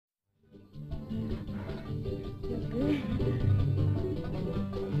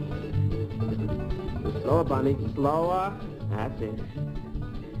Slower, Bunny. Slower. That's it.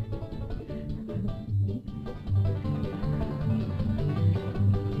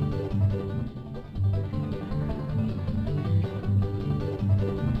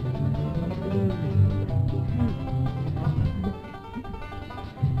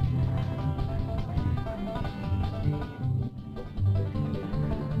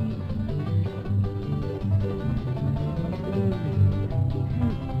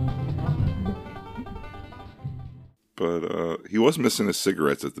 But he was missing his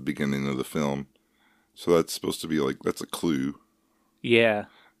cigarettes at the beginning of the film. So that's supposed to be like, that's a clue. Yeah.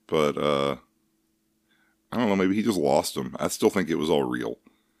 But, I don't know, maybe he just lost them. I still think it was all real.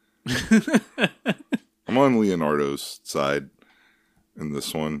 I'm on Leonardo's side in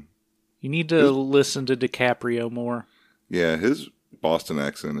this one. You need to listen to DiCaprio more. Yeah, his Boston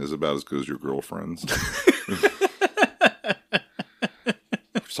accent is about as good as your girlfriend's.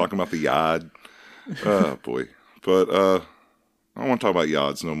 Talking about the yard. Oh, boy. But, I don't want to talk about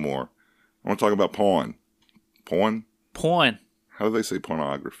yards no more. I want to talk about porn. Porn? Porn. How do they say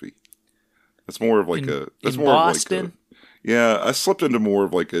pornography? That's more of like that's in more Boston? of like yeah, I slipped into more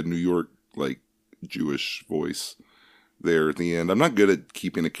of like a New York, like, Jewish voice there at the end. I'm not good at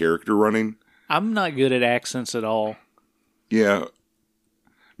keeping a character running. I'm not good at accents at all. Yeah.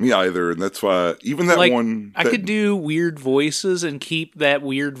 Me either, and that's why even that one... I could do weird voices and keep that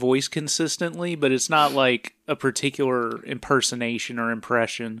weird voice consistently, but it's not like a particular impersonation or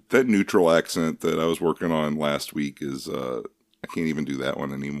impression. That neutral accent that I was working on last week is... I can't even do that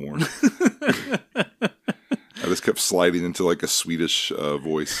one anymore. I just kept sliding into like a Swedish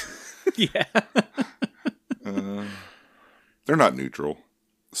voice. Yeah. They're not neutral.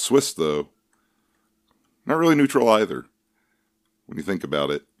 Swiss, though, not really neutral either, when you think about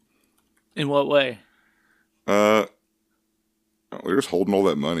it. In what way? They're just holding all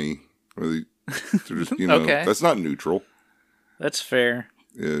that money. They're just, Okay. That's not neutral. That's fair.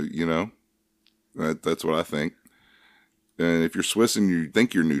 That's what I think. And if you're Swiss and you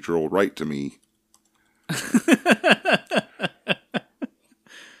think you're neutral, write to me.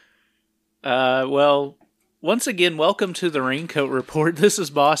 Well, once again, welcome to the Raincoat Report. This is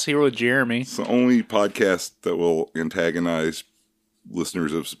Boss Hero Jeremy. It's the only podcast that will antagonize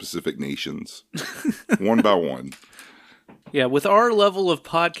listeners of specific nations, one by one. Yeah, with our level of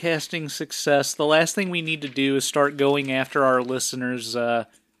podcasting success, the last thing we need to do is start going after our listeners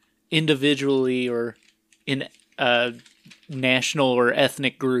individually or in national or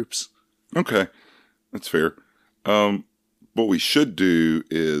ethnic groups. Okay, that's fair. What we should do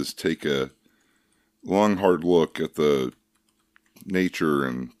is take a long, hard look at the nature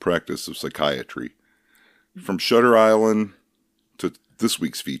and practice of psychiatry. From Shutter Island to this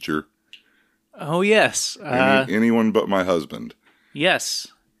week's feature. Oh, yes. Anyone But My Husband. Yes.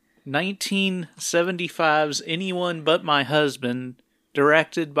 1975's Anyone But My Husband,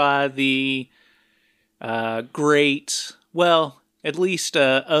 directed by the great, well, at least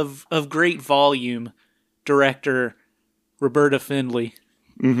of great volume, director Roberta Findlay.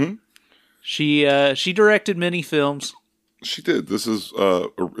 Mm-hmm. She directed many films. She did. This is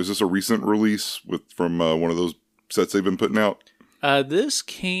this a recent release from one of those sets they've been putting out? This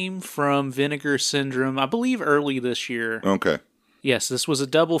came from Vinegar Syndrome, I believe early this year. Okay. Yes, this was a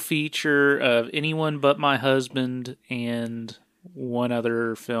double feature of Anyone But My Husband and one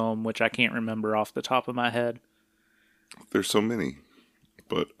other film, which I can't remember off the top of my head. There's so many.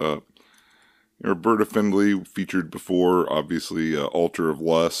 But Roberta Findlay featured before, obviously, Altar of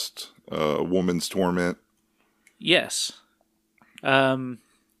Lust, A Woman's Torment. Yes. I'm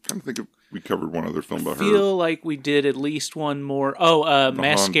trying to think if we covered one other film by her. I feel like we did at least one more. Oh,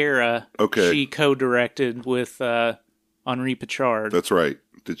 Mascara. Okay. She co-directed with Henri Pichard. That's right.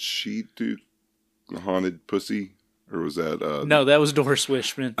 Did she do The Haunted Pussy? Or was that... No, that was Doris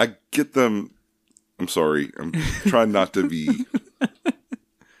Wishman. I get them... I'm sorry. I'm trying not to be...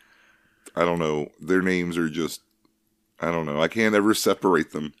 I don't know. Their names are just... I don't know. I can't ever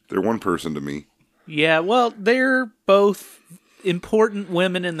separate them. They're one person to me. Yeah, well, they're both important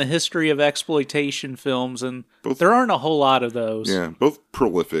women in the history of exploitation films, and there aren't a whole lot of those. Yeah, both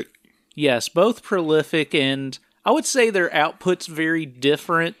prolific. Yes, both prolific, and I would say their output's very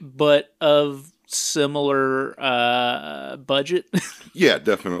different, but of similar budget. Yeah,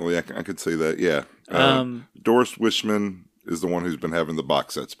 definitely. I could say that, yeah. Doris Wishman is the one who's been having the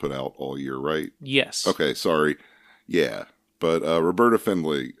box sets put out all year, right? Yes. Okay, sorry. Yeah, but Roberta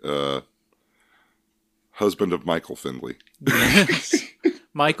Findlay, husband of Michael Findlay. Yes.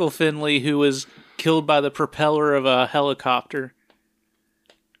 Michael Findlay, who was killed by the propeller of a helicopter.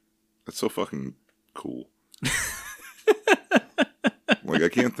 That's so fucking cool. Like, I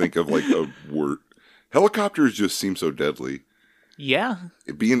can't think of, like, a word. Helicopters just seem so deadly. Yeah.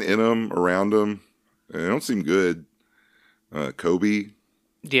 Being in them, around them, they don't seem good. Kobe.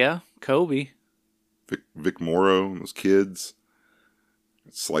 Yeah, Kobe. Vic Morrow and those kids.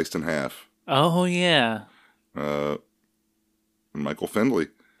 Sliced in half. Oh, yeah. And Michael Findlay.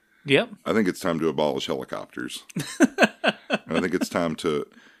 Yep. I think it's time to abolish helicopters. And I think it's time to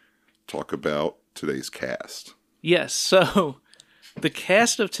talk about today's cast. Yes, so the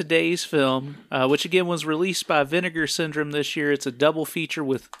cast of today's film, which again was released by Vinegar Syndrome this year, it's a double feature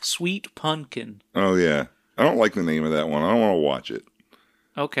with Sweet Pumpkin. Oh, yeah. I don't like the name of that one. I don't want to watch it.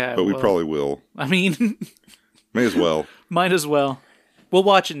 Okay. But we probably will. I mean... May as well. Might as well. We'll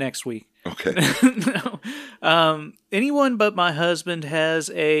watch it next week. Okay. No. Anyone But My Husband has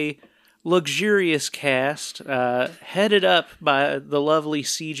a luxurious cast, headed up by the lovely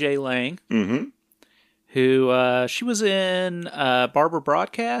C.J. Lang, who she was in Barbara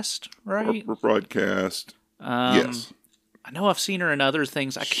Broadcast, right? Barbara Broadcast. Yes. I know I've seen her in other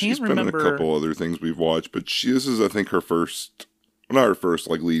things. I can't remember. She's been in a couple other things we've watched, but this is, I think, her first, well, not her first,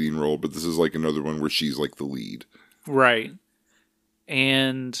 like, leading role, but this is, like, another one where she's, like, the lead. Right.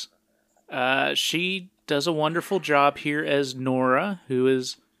 And she does a wonderful job here as Nora, who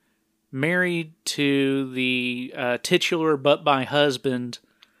is married to the titular But My Husband,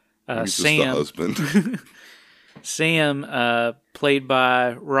 Sam. The husband. Sam, played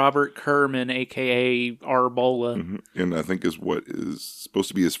by Robert Kerman, a.k.a. Arbola. Mm-hmm. And I think is what is supposed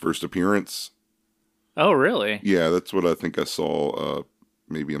to be his first appearance. Oh, really? Yeah, that's what I think I saw,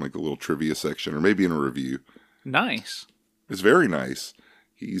 maybe in like a little trivia section, or maybe in a review. Nice. It's very nice.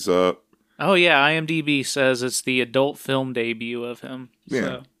 He's, Oh, yeah, IMDb says it's the adult film debut of him. Yeah.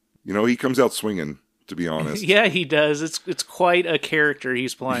 So. You know, he comes out swinging, to be honest. Yeah, he does. It's quite a character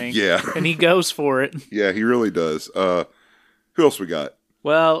he's playing. Yeah. And he goes for it. Yeah, he really does. Who else we got?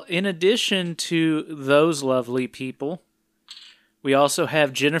 Well, in addition to those lovely people, we also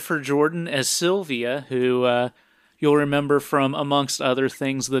have Jennifer Jordan as Sylvia, who you'll remember from, amongst other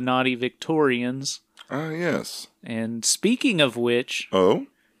things, The Naughty Victorians. Ah, yes. And speaking of which... Oh?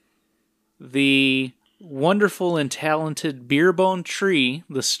 The wonderful and talented Beerbone Tree,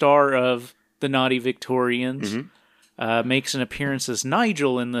 the star of The Naughty Victorians, makes an appearance as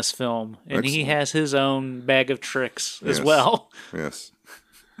Nigel in this film. And Excellent. He has his own bag of tricks as well. Yes.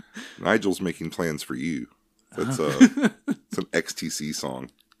 Nigel's making plans for you. That's it's an XTC song.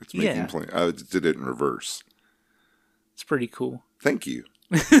 It's making plans. I did it in reverse. It's pretty cool. Thank you.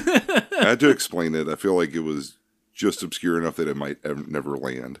 I had to explain it. I feel like it was just obscure enough that it might never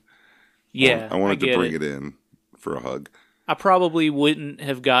land. Yeah, I wanted to bring it in for a hug. I probably wouldn't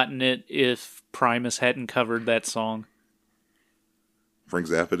have gotten it if Primus hadn't covered that song. Frank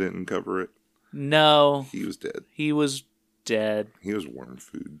Zappa didn't cover it? No. He was dead. He was dead. He was worm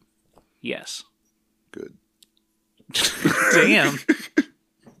food. Yes. Good. Damn.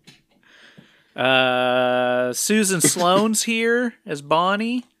 Susan Sloan's here as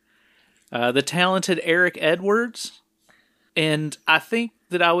Bonnie. The talented Eric Edwards. And I think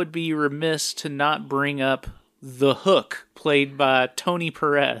that I would be remiss to not bring up the Hook, played by Tony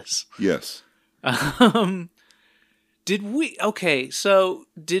Perez. Yes. Did we,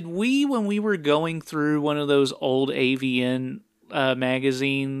 when we were going through one of those old AVN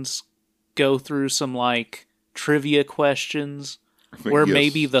magazines, go through some, like, trivia questions where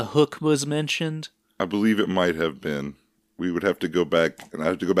maybe the Hook was mentioned? I believe it might have been. We would have to go back, and I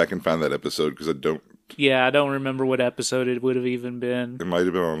have to go back and find that episode, because I don't remember what episode it would have even been. It might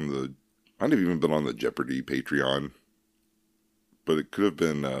have been even been on the Jeopardy Patreon. But it could have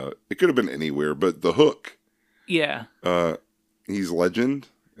been anywhere. But the Hook. Yeah. He's legend,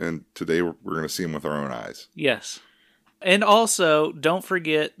 and today we're going to see him with our own eyes. Yes. And also, don't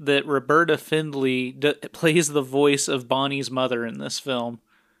forget that Roberta Findlay plays the voice of Bonnie's mother in this film.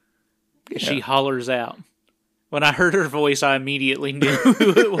 Yeah. She hollers out. When I heard her voice, I immediately knew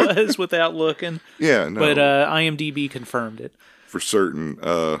who it was without looking. Yeah, no. But IMDb confirmed it. For certain.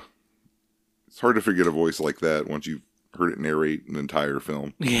 It's hard to forget a voice like that once you've heard it narrate an entire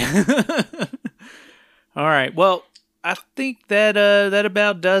film. Yeah. All right. Well, I think that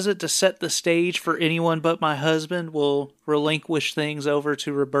about does it to set the stage for Anyone But My Husband. We'll relinquish things over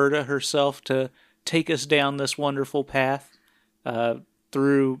to Roberta herself to take us down this wonderful path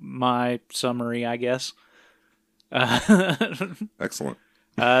through my summary, I guess. Excellent.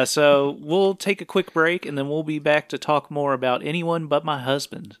 So we'll take a quick break, and then we'll be back to talk more about Anyone But My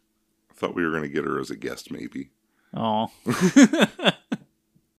Husband. I thought we were going to get her as a guest, maybe. Oh.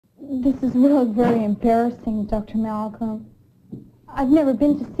 This is really very embarrassing, Dr. Malcolm. I've never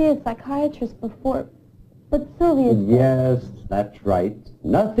been to see a psychiatrist before, But Sylvia... Yes, that's right.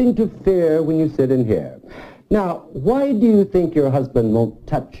 Nothing to fear when you sit in here. Now, why do you think your husband won't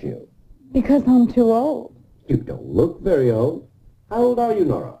touch you? Because I'm too old. You don't look very old. How old are you,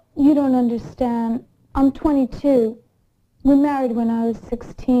 Nora? You don't understand. I'm 22. We married when I was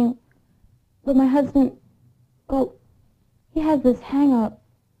 16. But my husband, well, he has this hang-up.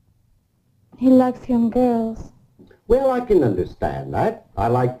 He likes young girls. Well, I can understand that. I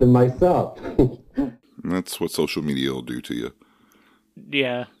like them myself. That's what social media will do to you.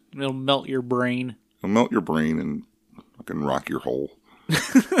 Yeah, it'll melt your brain. It'll melt your brain and fucking rock your hole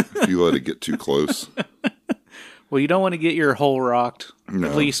if you let it get too close. Well, you don't want to get your hole rocked, No.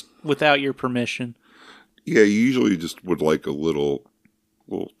 at least without your permission. Yeah, you usually just would like a little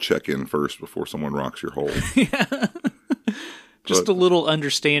check-in first before someone rocks your hole. Yeah. Just a little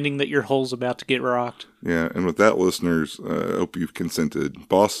understanding that your hole's about to get rocked. Yeah, and with that, listeners, I hope you've consented.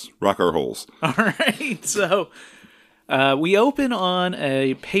 Boss, rock our holes. All right, so we open on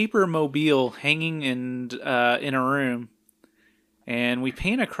a paper mobile hanging in a room, and we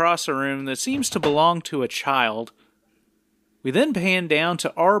pan across a room that seems to belong to a child. We then pan down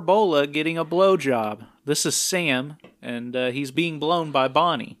to Arbola getting a blowjob. This is Sam, and he's being blown by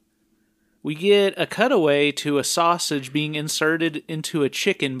Bonnie. We get a cutaway to a sausage being inserted into a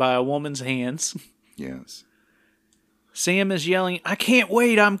chicken by a woman's hands. Yes. Sam is yelling, "I can't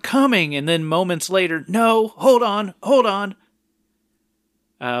wait, I'm coming!" And then moments later, "No, hold on.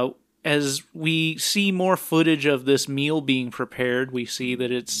 As we see more footage of this meal being prepared, we see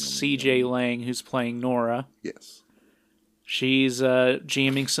that it's CJ Lang who's playing Nora. Yes. She's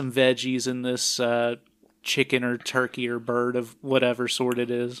jamming some veggies in this chicken or turkey or bird of whatever sort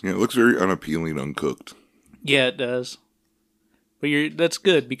it is. Yeah, it looks very unappealing uncooked. Yeah, it does. But that's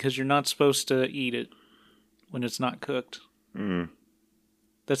good because you're not supposed to eat it when it's not cooked. Mm.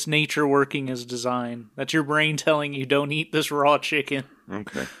 That's nature working as design. That's your brain telling you don't eat this raw chicken.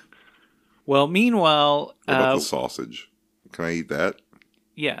 Okay. Well, meanwhile... What about the sausage? Can I eat that?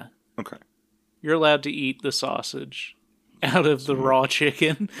 Yeah. Okay. You're allowed to eat the sausage out of the raw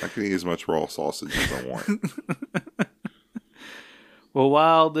chicken. I can eat as much raw sausage as I want. Well,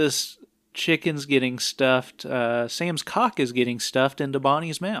 while this chicken's getting stuffed, Sam's cock is getting stuffed into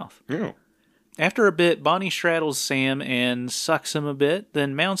Bonnie's mouth. Yeah. After a bit, Bonnie straddles Sam and sucks him a bit,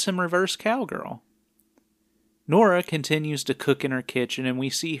 then mounts him reverse cowgirl. Nora continues to cook in her kitchen, and we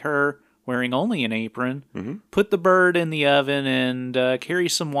see her, wearing only an apron, put the bird in the oven and carry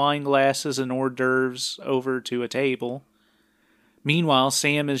some wine glasses and hors d'oeuvres over to a table. Meanwhile,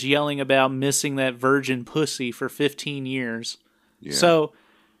 Sam is yelling about missing that virgin pussy for 15 years. Yeah. So,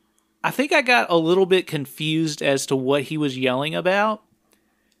 I think I got a little bit confused as to what he was yelling about.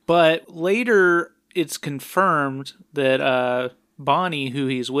 But later, it's confirmed that Bonnie, who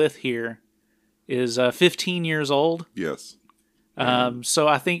he's with here, is 15 years old. Yes. So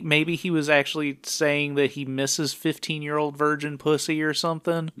I think maybe he was actually saying that he misses 15-year-old virgin pussy or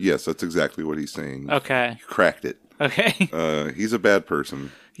something. Yes, that's exactly what he's saying. Okay. You cracked it. Okay. He's a bad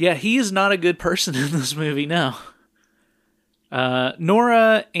person. Yeah, he is not a good person in this movie, no.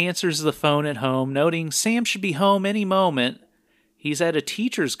 Nora answers the phone at home, noting Sam should be home any moment. He's at a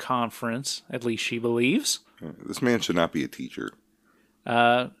teacher's conference, at least she believes. This man should not be a teacher.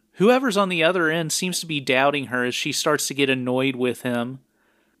 Whoever's on the other end seems to be doubting her as she starts to get annoyed with him,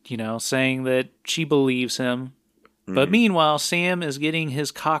 saying that she believes him. But meanwhile, Sam is getting his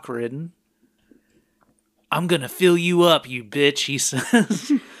cock ridden. "I'm gonna fill you up, you bitch," he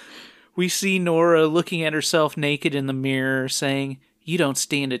says. We see Nora looking at herself naked in the mirror, saying, "You don't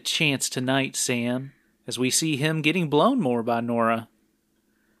stand a chance tonight, Sam," as we see him getting blown more by Nora.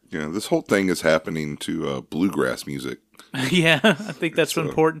 Yeah, this whole thing is happening to bluegrass music. Yeah, I think that's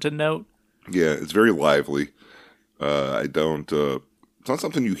important to note. Yeah, it's very lively. It's not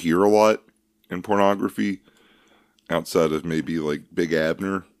something you hear a lot in pornography outside of maybe like Big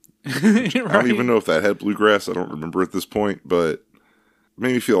Abner. Right. I don't even know if that had bluegrass. I don't remember at this point, but it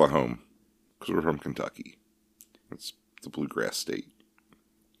made me feel at home because we're from Kentucky. It's the bluegrass state.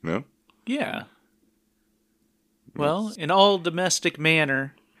 No? Yeah. Well, in all domestic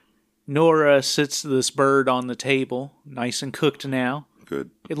manner, Nora sits this bird on the table, nice and cooked now.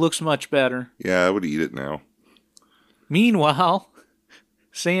 Good. It looks much better. Yeah, I would eat it now. Meanwhile,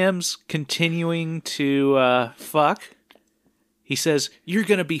 Sam's continuing to fuck. He says, "You're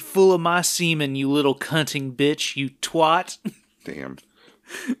gonna be full of my semen, you little cunting bitch, you twat." Damn.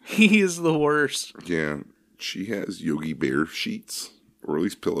 He is the worst. Yeah, she has Yogi Bear sheets, or at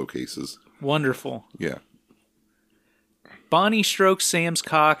least pillowcases. Wonderful. Yeah. Bonnie strokes Sam's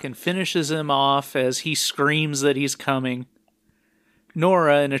cock and finishes him off as he screams that he's coming.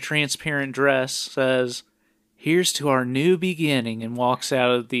 Nora, in a transparent dress, says, Here's to our new beginning, and walks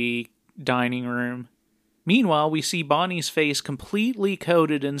out of the dining room. Meanwhile, we see Bonnie's face completely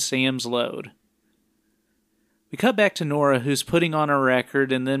coated in Sam's load. We cut back to Nora, who's putting on a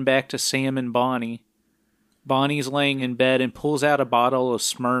record, and then back to Sam and Bonnie. Bonnie's laying in bed and pulls out a bottle of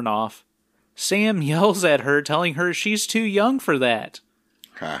Smirnoff. Sam yells at her, telling her she's too young for that.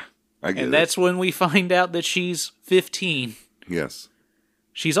 Ha, I get it. And that's when we find out that she's 15. Yes.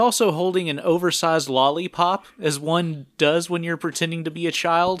 She's also holding an oversized lollipop, as one does when you're pretending to be a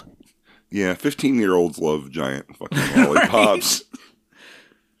child. Yeah, 15-year-olds love giant fucking lollipops. Right?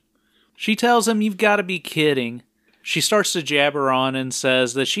 She tells him, "You've got to be kidding." She starts to jabber on and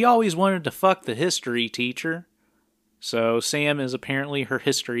says that she always wanted to fuck the history teacher. So Sam is apparently her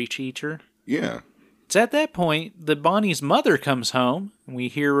history teacher. Yeah. It's at that point that Bonnie's mother comes home, and we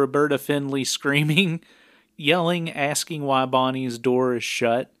hear Roberta Findlay screaming, yelling, asking why Bonnie's door is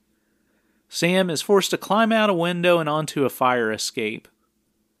shut. Sam is forced to climb out a window and onto a fire escape.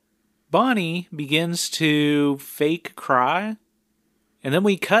 Bonnie begins to fake cry, and then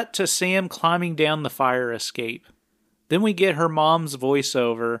we cut to Sam climbing down the fire escape. Then we get her mom's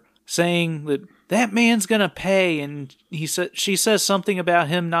voiceover saying that man's gonna pay, and she says something about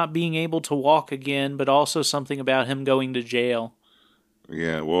him not being able to walk again, but also something about him going to jail.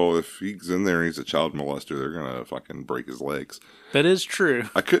 Yeah, well, if he's in there and he's a child molester, they're gonna fucking break his legs. That is true.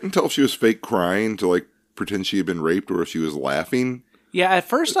 I couldn't tell if she was fake crying to, like, pretend she had been raped or if she was laughing. Yeah, at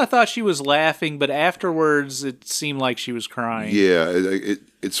first I thought she was laughing, but afterwards it seemed like she was crying. Yeah,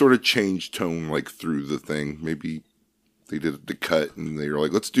 it sort of changed tone, like, through the thing. Maybe they did the cut and they were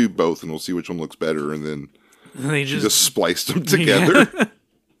like, let's do both and we'll see which one looks better, and then they just spliced them together. Yeah.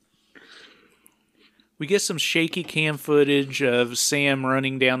 We get some shaky cam footage of Sam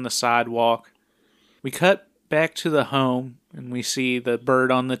running down the sidewalk. We cut back to the home, and we see the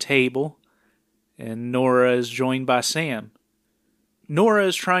bird on the table, and Nora is joined by Sam. Nora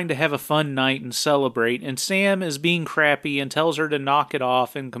is trying to have a fun night and celebrate, and Sam is being crappy and tells her to knock it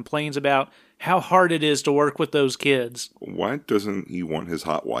off and complains about how hard it is to work with those kids. Why doesn't he want his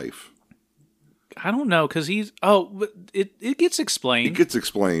hot wife? I don't know, because it gets explained. It gets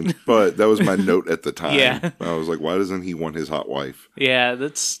explained, but that was my note at the time. Yeah. I was like, why doesn't he want his hot wife? Yeah,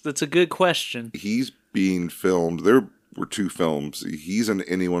 that's a good question. He's being filmed. There were 2 films. He's in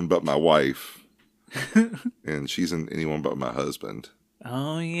Anyone But My Wife, and she's in Anyone But My Husband.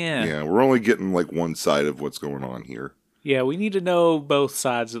 Oh, yeah. Yeah, we're only getting, like, one side of what's going on here. Yeah, we need to know both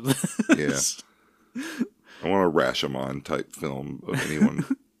sides of this. Yeah. I want a Rashomon type film of Anyone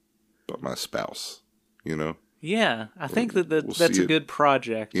But My Spouse, you know? Yeah, I think that's see a good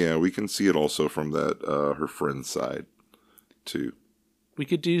project. Yeah, we can see it also from that, her friend's side, too. We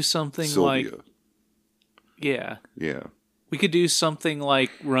could do something Sylvia. like... Yeah. Yeah. We could do something like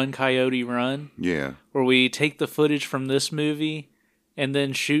Run, Coyote, Run. Yeah. Where we take the footage from this movie and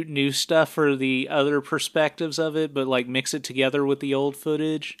then shoot new stuff for the other perspectives of it, but like mix it together with the old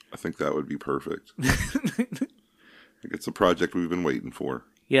footage. I think that would be perfect. I think it's a project we've been waiting for.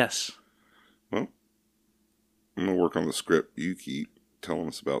 Yes. Well, I'm going to work on the script. You keep telling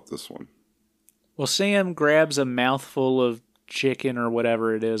us about this one. Well, Sam grabs a mouthful of chicken or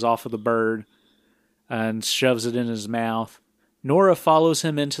whatever it is off of the bird and shoves it in his mouth. Nora follows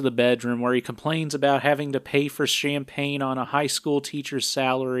him into the bedroom where he complains about having to pay for champagne on a high school teacher's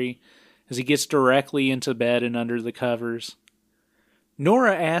salary as he gets directly into bed and under the covers.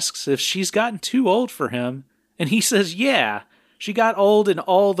 Nora asks if she's gotten too old for him, and he says, yeah, she got old in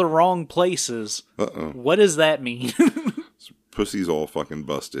all the wrong places. Uh-oh. What does that mean? Pussy's all fucking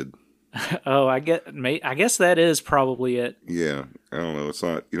busted. Oh, I guess that is probably it. Yeah, I don't know. It's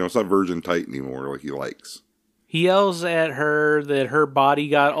not virgin tight anymore like he likes. He yells at her that her body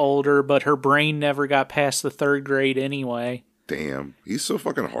got older, but her brain never got past the 3rd grade anyway. Damn, he's so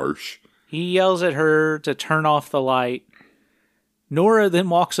fucking harsh. He yells at her to turn off the light. Nora then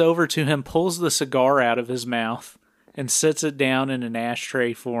walks over to him, pulls the cigar out of his mouth, and sets it down in an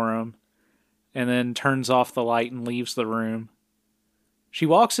ashtray for him, and then turns off the light and leaves the room. She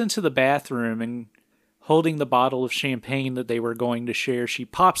walks into the bathroom and, holding the bottle of champagne that they were going to share, she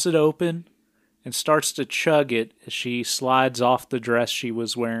pops it open and starts to chug it as she slides off the dress she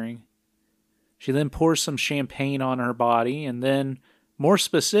was wearing. She then pours some champagne on her body and then, more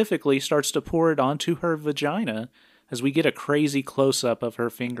specifically, starts to pour it onto her vagina as we get a crazy close-up of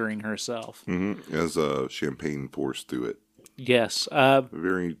her fingering herself. Mm-hmm. As champagne pours through it. Yes.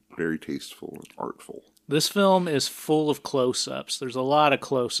 Very, very tasteful and artful. This film is full of close-ups. There's a lot of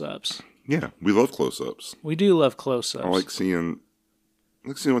close-ups. Yeah, we love close-ups. We do love close-ups. I like seeing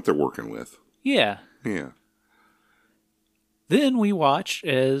what they're working with. Yeah. Yeah. Then we watch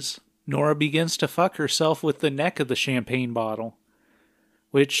as Nora begins to fuck herself with the neck of the champagne bottle,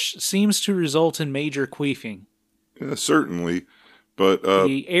 which seems to result in major queefing. Yeah, certainly. But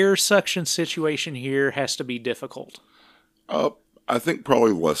the air suction situation here has to be difficult. I think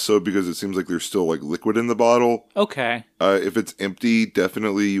probably less so because it seems like there's still like liquid in the bottle. Okay. If it's empty,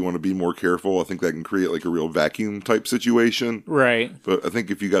 definitely you want to be more careful. I think that can create like a real vacuum type situation. Right. But I think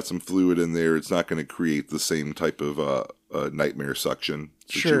if you got some fluid in there, it's not going to create the same type of nightmare suction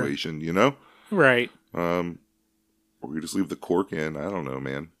situation, Sure. You know? Right. Or we just leave the cork in. I don't know,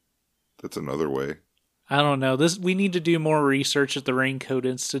 man. That's another way. I don't know. We need to do more research at the Raincoat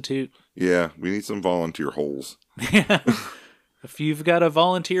Institute. Yeah, we need some volunteer holes. Yeah. If you've got a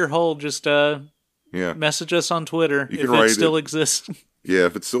volunteer hole, just message us on Twitter if it still exists. Yeah,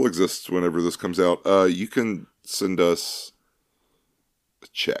 if it still exists whenever this comes out, you can send us a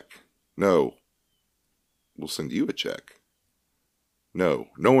check. No. We'll send you a check. No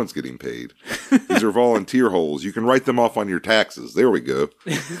one's getting paid. These are volunteer holes. You can write them off on your taxes. There we go.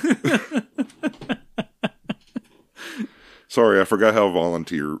 Sorry, I forgot how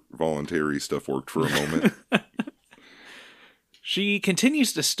voluntary stuff worked for a moment. She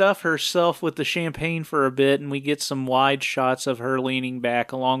continues to stuff herself with the champagne for a bit, and we get some wide shots of her leaning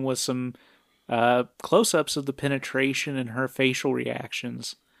back, along with some close-ups of the penetration and her facial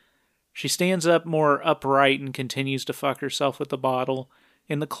reactions. She stands up more upright and continues to fuck herself with the bottle.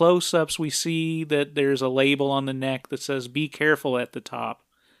 In the close-ups, we see that there's a label on the neck that says, "Be careful" at the top.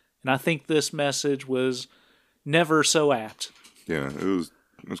 And I think this message was never so apt. Yeah, it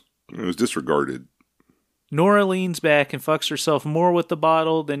was disregarded. Nora leans back and fucks herself more with the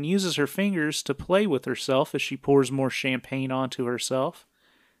bottle, then uses her fingers to play with herself as she pours more champagne onto herself.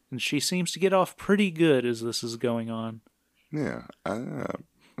 And she seems to get off pretty good as this is going on. Yeah,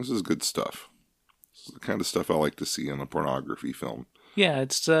 this is good stuff. This is the kind of stuff I like to see in a pornography film. Yeah,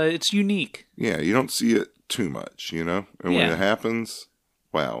 it's unique. Yeah, you don't see it too much, you know? And when it happens,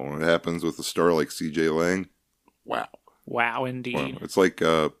 wow. When it happens with a star like C.J. Lang, wow. Wow, indeed. Wow. It's like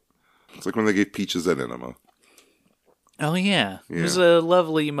when they gave Peaches that enema. Oh, yeah. It was a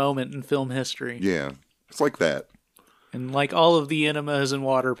lovely moment in film history. Yeah. It's like that. And like all of the enemas and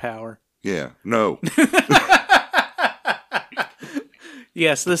water power. Yeah. No.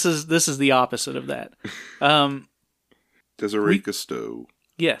 Yes, this is the opposite of that. Desiree Cousteau.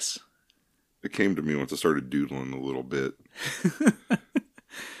 Yes. It came to me once I started doodling a little bit.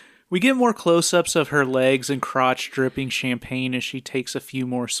 We get more close-ups of her legs and crotch dripping champagne as she takes a few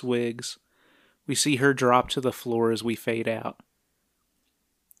more swigs. We see her drop to the floor as we fade out.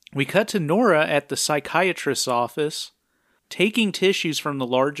 We cut to Nora at the psychiatrist's office, taking tissues from the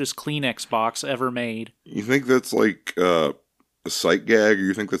largest Kleenex box ever made. You think that's like a sight gag, or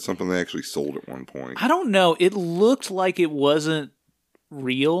you think that's something they actually sold at one point? I don't know. It looked like it wasn't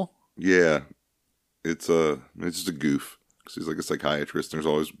real. Yeah. It's just a goof. Because he's like a psychiatrist, and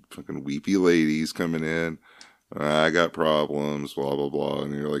there's always fucking weepy ladies coming in. I got problems, blah, blah, blah.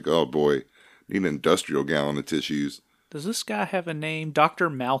 And you're like, oh boy, need an industrial gallon of tissues. Does this guy have a name? Dr.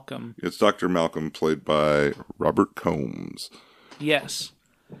 Malcolm. It's Dr. Malcolm, played by Robert Combs. Yes.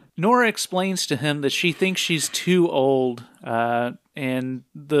 Nora explains to him that she thinks she's too old, and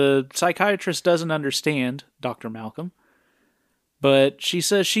the psychiatrist doesn't understand, Dr. Malcolm. But she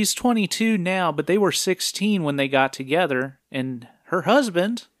says she's 22 now, but they were 16 when they got together, and her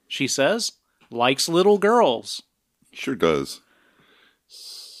husband, she says, likes little girls. Sure does.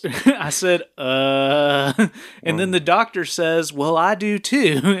 I said, and then the doctor says, well, I do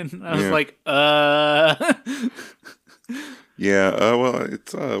too. And I was like, Yeah, well,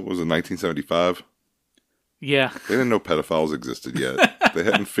 it was in 1975. Yeah. They didn't know pedophiles existed yet. They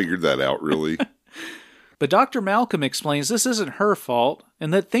hadn't figured that out, really. But Dr. Malcolm explains this isn't her fault,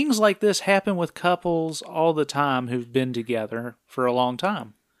 and that things like this happen with couples all the time who've been together for a long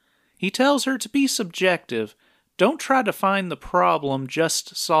time. He tells her to be subjective. Don't try to find the problem,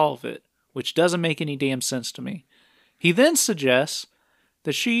 just solve it, which doesn't make any damn sense to me. He then suggests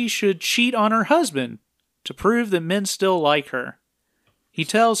that she should cheat on her husband to prove that men still like her. He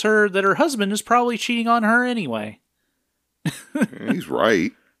tells her that her husband is probably cheating on her anyway. He's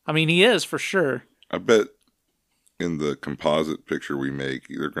right. I mean, he is, for sure. I bet in the composite picture we make,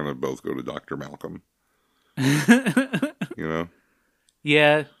 they're going to both go to Dr. Malcolm. You know?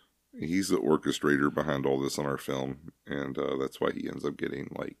 Yeah. He's the orchestrator behind all this on our film, and that's why he ends up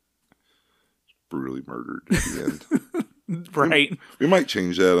getting, like, brutally murdered at the end. Right. We might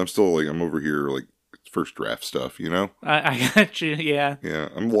change that. I'm over here, like, first draft stuff, you know? I got you, yeah. Yeah,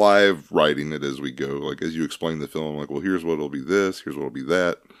 I'm live writing it as we go. Like, as you explain the film, I'm like, well, here's what it'll be this, here's what it'll be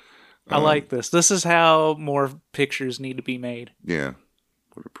that. I like this. This is how more pictures need to be made. Yeah.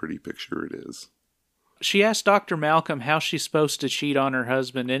 What a pretty picture it is. She asks Dr. Malcolm how she's supposed to cheat on her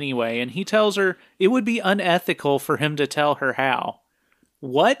husband anyway, and he tells her it would be unethical for him to tell her how.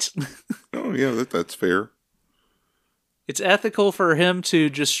 What? Oh, yeah, that's fair. It's ethical for him to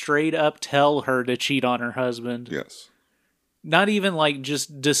just straight up tell her to cheat on her husband. Yes. Not even like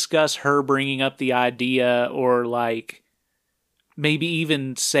just discuss her bringing up the idea or like maybe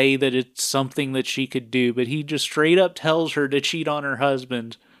even say that it's something that she could do, but he just straight up tells her to cheat on her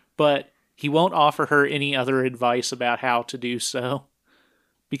husband, but he won't offer her any other advice about how to do so,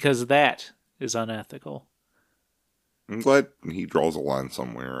 because that is unethical. I'm glad he draws a line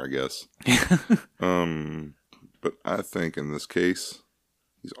somewhere, I guess. But I think in this case,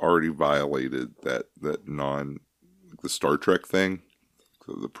 he's already violated that the Star Trek thing,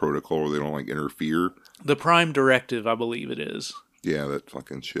 the protocol where they don't like interfere. The Prime Directive, I believe it is. Yeah, that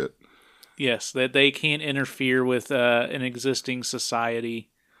fucking shit. Yes, that they can't interfere with an existing society.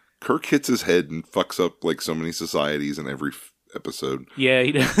 Kirk hits his head and fucks up like so many societies in every episode. Yeah,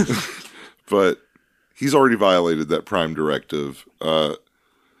 he does. But he's already violated that Prime Directive. So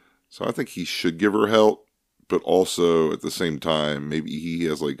I think he should give her help, but also at the same time, maybe he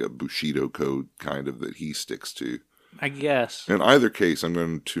has like a Bushido code kind of that he sticks to. I guess. In either case, I'm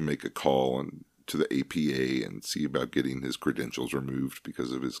going to make a call to the APA and see about getting his credentials removed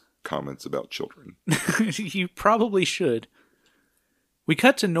because of his comments about children. You probably should. We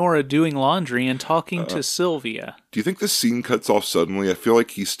cut to Nora doing laundry and talking to Sylvia. Do you think this scene cuts off suddenly? I feel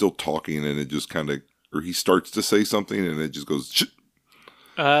like he's still talking and it just kind of, or he starts to say something and it just goes, shit.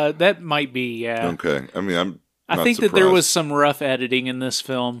 That might be, yeah. Okay. I mean, I think that there was some rough editing in this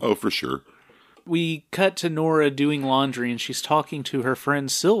film. Oh, for sure. We cut to Nora doing laundry and she's talking to her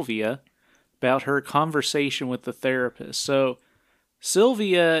friend Sylvia about her conversation with the therapist. So,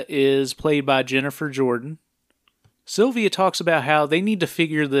 Sylvia is played by Jennifer Jordan. Sylvia talks about how they need to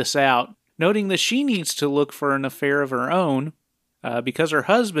figure this out, noting that she needs to look for an affair of her own because her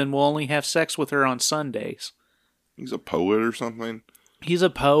husband will only have sex with her on Sundays. He's a poet or something? He's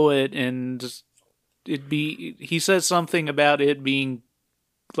a poet, and he says something about it being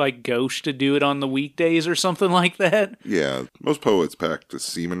like gauche to do it on the weekdays or something like that. Yeah, most poets practice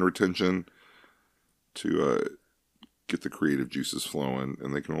semen retention to get the creative juices flowing,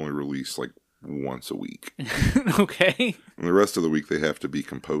 and they can only release like once a week. Okay. And the rest of the week they have to be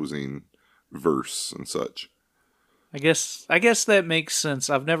composing verse and such. I guess that makes sense.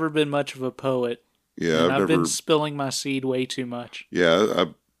 I've never been much of a poet. Yeah, I've been spilling my seed way too much. Yeah,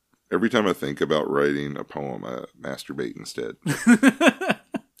 every time I think about writing a poem, I masturbate instead.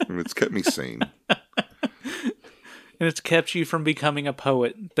 And it's kept me sane. And it's kept you from becoming a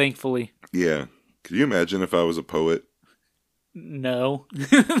poet, thankfully. Yeah. Could you imagine if I was a poet? No.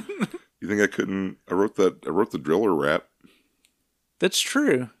 You think I couldn't? I wrote the Driller rap. That's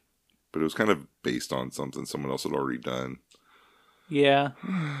true. But it was kind of based on something someone else had already done. Yeah.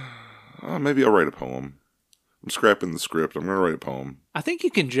 Maybe I'll write a poem. I'm scrapping the script. I'm going to write a poem. I think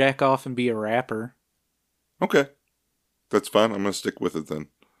you can jack off and be a rapper. Okay. That's fine. I'm going to stick with it then.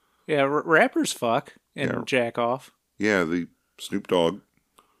 Yeah, rappers fuck and jack off. Yeah, the Snoop Dogg.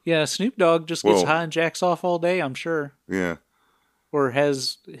 Yeah, Snoop Dogg just gets high and jacks off all day, I'm sure. Yeah. Or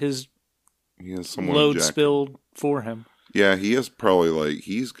has his someone load spilled for him. Yeah, he has probably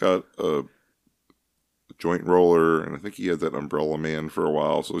he's got a joint roller, and I think he had that Umbrella Man for a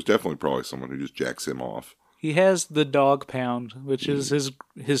while, so it's definitely probably someone who just jacks him off. He has the dog pound, which is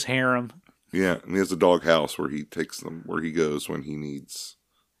his harem. Yeah, and he has a dog house where he takes them where he goes when he needs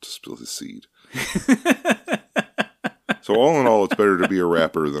to spill his seed. So all in all, it's better to be a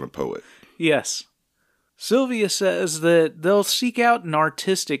rapper than a poet. Yes. Sylvia says that they'll seek out an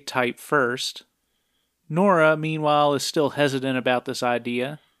artistic type first. Nora, meanwhile, is still hesitant about this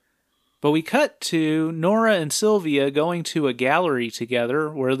idea. But we cut to Nora and Sylvia going to a gallery together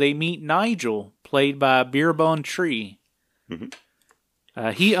where they meet Nigel, played by Beerbone Tree. Mm-hmm.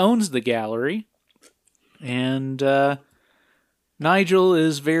 He owns the gallery, and Nigel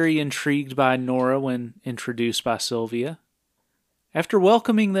is very intrigued by Nora when introduced by Sylvia. After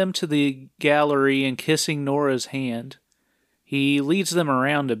welcoming them to the gallery and kissing Nora's hand, he leads them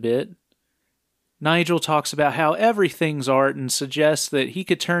around a bit. Nigel talks about how everything's art and suggests that he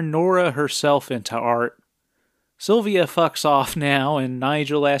could turn Nora herself into art. Sylvia fucks off now, and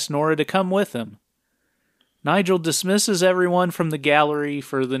Nigel asks Nora to come with him. Nigel dismisses everyone from the gallery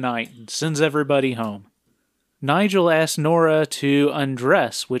for the night and sends everybody home. Nigel asks Nora to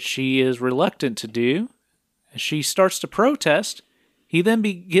undress, which she is reluctant to do. As she starts to protest, he then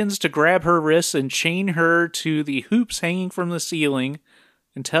begins to grab her wrists and chain her to the hoops hanging from the ceiling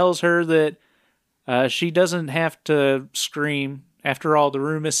and tells her that she doesn't have to scream. After all, the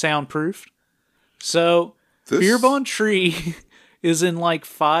room is soundproofed. So, This- Beer Bond Tree is in like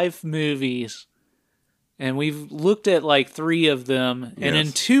 5 movies. And we've looked at like 3 of them. And in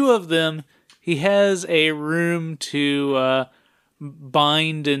Yes. 2 of them, he has a room to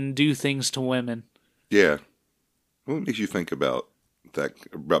bind and do things to women. Yeah. What makes you think about that,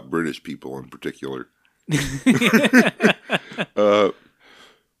 about British people in particular?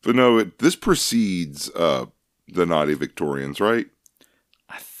 But no, this precedes the Naughty Victorians, right?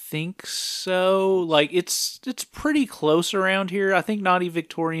 I think so. Like, it's pretty close around here. I think Naughty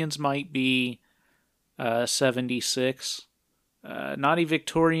Victorians might be 76. Naughty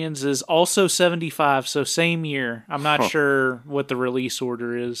Victorians is also 75, so same year. I'm not sure what the release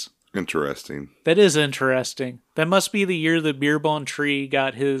order is. Interesting. That is interesting. That must be the year the Beer Bond Tree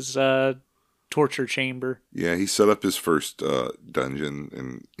got his torture chamber. Yeah, he set up his first dungeon,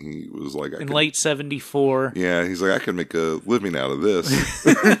 and he was like, In late 74. Yeah, he's like, I can make a living out of this.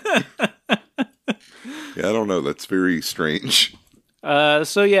 Yeah, I don't know. That's very strange.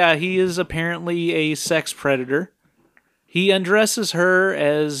 So yeah, he is apparently a sex predator. He undresses her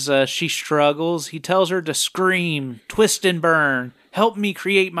as she struggles. He tells her to scream, twist and burn, help me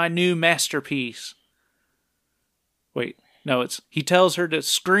create my new masterpiece. Wait, no, he tells her to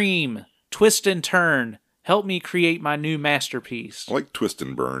scream, twist and turn, help me create my new masterpiece. I like twist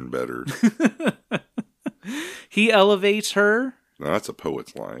and burn better. He elevates her. No, that's a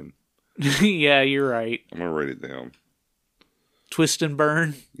poet's line. Yeah, you're right. I'm going to write it down. Twist and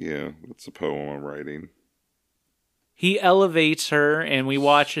burn. Yeah, that's a poem I'm writing. He elevates her, and we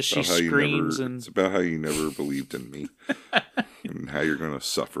watch as she About how you screams. never- And It's about how you never believed in me. And how you're going to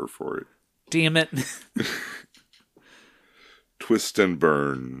suffer for it. damn it. Twist and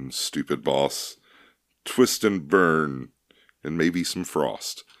burn, stupid boss. Twist and burn, and maybe some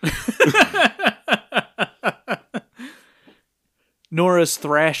frost. Nora's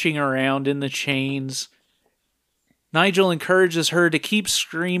thrashing around in the chains. Nigel encourages her to keep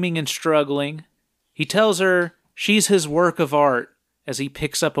screaming and struggling. He tells her she's his work of art as he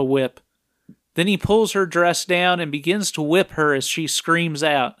picks up a whip. Then he pulls her dress down and begins to whip her as she screams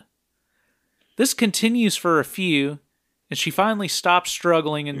out. This continues for a few, and she finally stops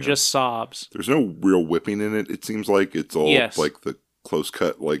struggling and just sobs. There's no real whipping in it. It seems like it's all like the close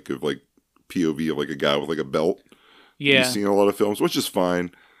cut, like of like POV of like a guy with like a belt. Yeah. You've seen a lot of films, which is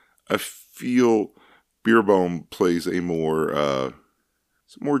fine. I feel Beerbone plays a more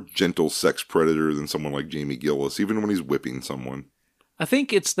gentle sex predator than someone like Jamie Gillis, even when he's whipping someone. I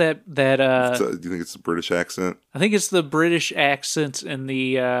think it's do you think it's the British accent? I think it's the British accent and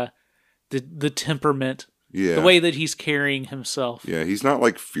the temperament. Yeah. The way that he's carrying himself. Yeah, he's not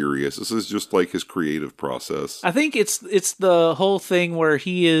like furious. This is just like his creative process. I think it's the whole thing where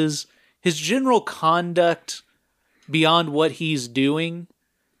his general conduct beyond what he's doing,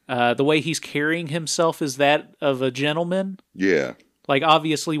 the way he's carrying himself is that of a gentleman. Yeah. Like,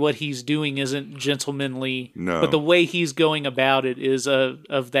 obviously what he's doing isn't gentlemanly, No. but the way he's going about it is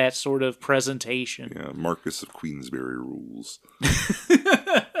of that sort of presentation. Yeah, Marcus of Queensberry rules.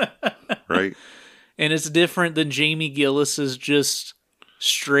 Right? And it's different than Jamie Gillis's just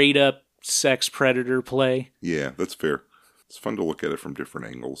straight up sex predator play. Yeah, that's fair. It's fun to look at it from different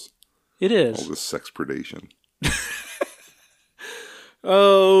angles. It is. All this sex predation.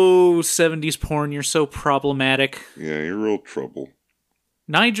 Oh, 70s porn, you're so problematic. Yeah, you're real trouble.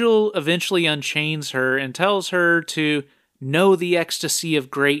 Nigel eventually unchains her and tells her to know the ecstasy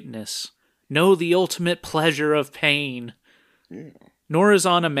of greatness, know the ultimate pleasure of pain. Yeah. Nora's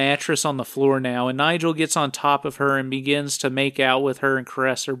on a mattress on the floor now, and Nigel gets on top of her and begins to make out with her and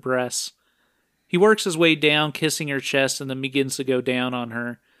caress her breasts. He works his way down, kissing her chest, and then begins to go down on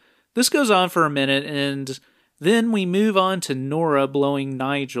her. This goes on for a minute, and then we move on to Nora blowing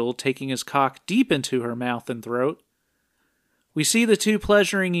Nigel, taking his cock deep into her mouth and throat. We see the two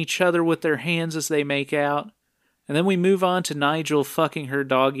pleasuring each other with their hands as they make out, and then we move on to Nigel fucking her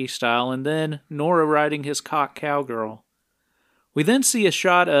doggy style, and then Nora riding his cock cowgirl. We then see a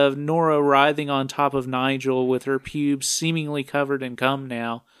shot of Nora writhing on top of Nigel with her pubes seemingly covered in cum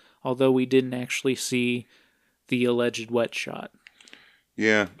now, although we didn't actually see the alleged wet shot.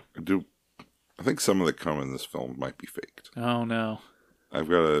 Yeah, I think some of the cum in this film might be faked. Oh no. I've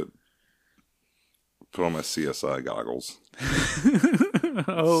got to put on my CSI goggles.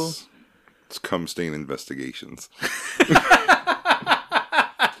 Oh. It's cum stain investigations.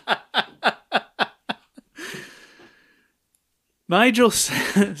 Nigel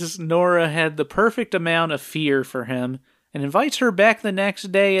says Nora had the perfect amount of fear for him and invites her back the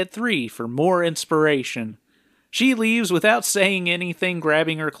next day at 3 for more inspiration. She leaves without saying anything,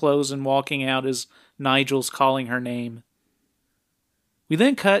 grabbing her clothes and walking out as Nigel's calling her name. We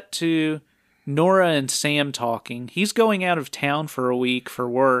then cut to Nora and Sam talking. He's going out of town for a week for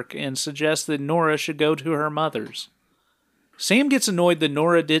work and suggests that Nora should go to her mother's. Sam gets annoyed that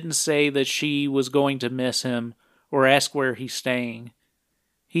Nora didn't say that she was going to miss him or ask where he's staying.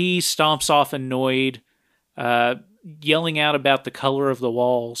 He stomps off annoyed, yelling out about the color of the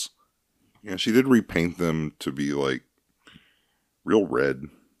walls. Yeah, she did repaint them to be like real red.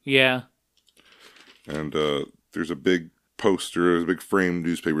 Yeah. And there's a big poster, a big framed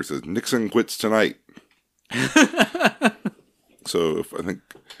newspaper that says Nixon quits tonight. So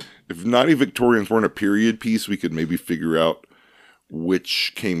if naughty Victorians weren't a period piece, we could maybe figure out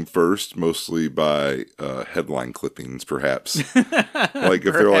which came first, mostly by headline clippings, perhaps. Like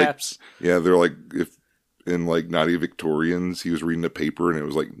if perhaps. They're like if in like naughty Victorians, he was reading a paper and it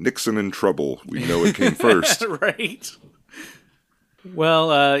was like Nixon in trouble. We know it came first, right? Well,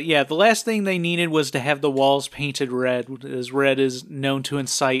 the last thing they needed was to have the walls painted red, as red is known to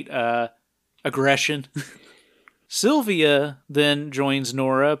incite aggression. Sylvia then joins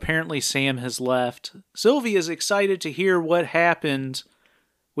Nora. Apparently Sam has left. Sylvia is excited to hear what happened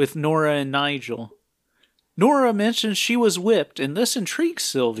with Nora and Nigel. Nora mentions she was whipped, and this intrigues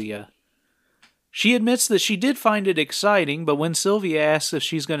Sylvia. She admits that she did find it exciting, but when Sylvia asks if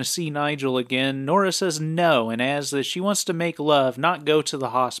she's going to see Nigel again, Nora says no and adds that she wants to make love, not go to the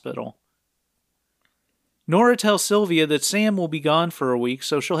hospital. Nora tells Sylvia that Sam will be gone for a week,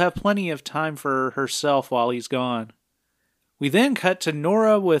 so she'll have plenty of time for herself while he's gone. We then cut to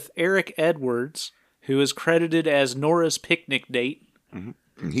Nora with Eric Edwards, who is credited as Nora's picnic date. Mm-hmm.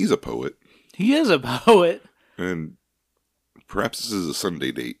 And he's a poet. He is a poet. And perhaps this is a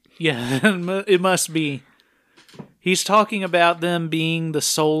Sunday date. Yeah, it must be. He's talking about them being the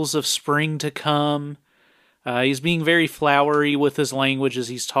souls of spring to come. He's being very flowery with his language as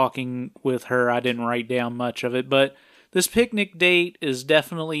he's talking with her. I didn't write down much of it, but this picnic date is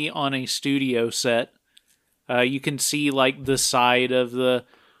definitely on a studio set. You can see like the side of the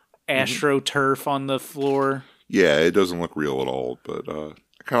AstroTurf on the floor. Yeah, it doesn't look real at all, but I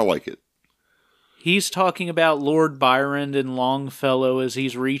kind of like it. He's talking about Lord Byron and Longfellow as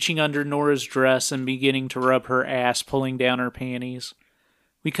he's reaching under Nora's dress and beginning to rub her ass, pulling down her panties.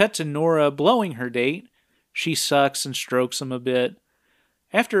 We cut to Nora blowing her date. She sucks and strokes him a bit.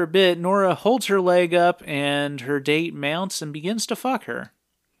 After a bit, Nora holds her leg up and her date mounts and begins to fuck her.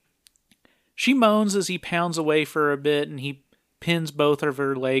 She moans as he pounds away for a bit and he pins both of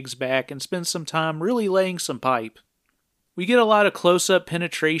her legs back and spends some time really laying some pipe. We get a lot of close-up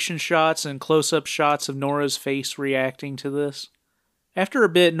penetration shots and close-up shots of Nora's face reacting to this. After a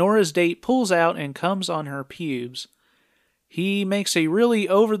bit, Nora's date pulls out and comes on her pubes. He makes a really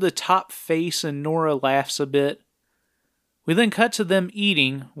over-the-top face and Nora laughs a bit. We then cut to them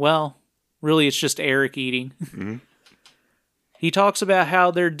eating. Well, really it's just Eric eating. Mm-hmm. He talks about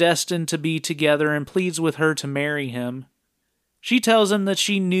how they're destined to be together and pleads with her to marry him. She tells him that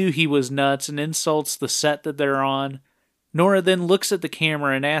she knew he was nuts and insults the set that they're on. Nora then looks at the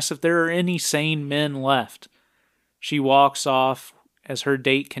camera and asks if there are any sane men left. She walks off as her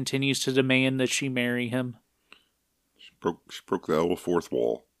date continues to demand that she marry him. She broke the old fourth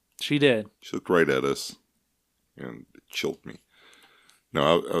wall. She did. She looked right at us, and it chilled me.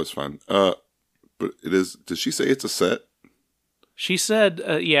 No, I was fine. But it is. Did she say it's a set? She said,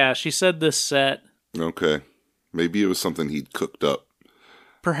 she said this set. Okay. Maybe it was something he'd cooked up.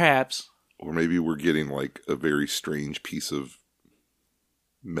 Perhaps. Or maybe we're getting like a very strange piece of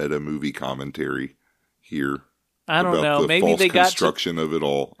meta movie commentary here. I don't know. Maybe they got construction of it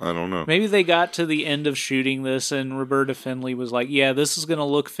all. I don't know. Maybe they got to the end of shooting this and Roberta Findlay was like, yeah, this is going to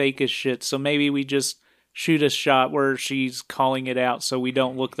look fake as shit. So maybe we just shoot a shot where she's calling it out so we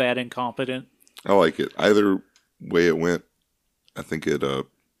don't look that incompetent. I like it. Either way it went, I think I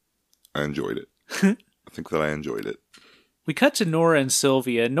enjoyed it. I think that I enjoyed it. We cut to Nora and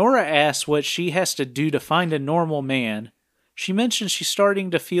Sylvia. Nora asks what she has to do to find a normal man. She mentions she's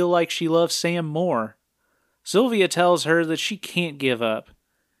starting to feel like she loves Sam more. Sylvia tells her that she can't give up.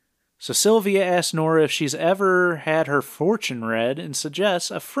 So Sylvia asks Nora if she's ever had her fortune read and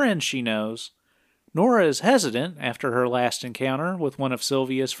suggests a friend she knows. Nora is hesitant after her last encounter with one of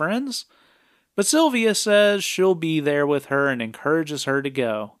Sylvia's friends, but Sylvia says she'll be there with her and encourages her to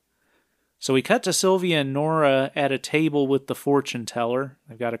go. So we cut to Sylvia and Nora at a table with the fortune teller.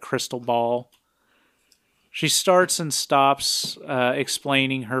 They've got a crystal ball. She starts and stops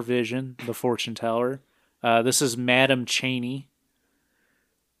explaining her vision, the fortune teller. This is Madam Cheney.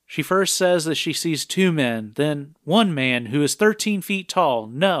 She first says that she sees two men, then one man who is 13 feet tall.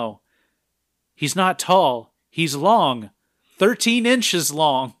 No, he's not tall. He's long. 13 inches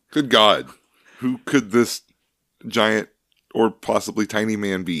long. Good God. Who could this giant Or possibly Tiny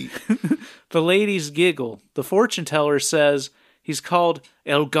Man B. The ladies giggle. The fortune teller says he's called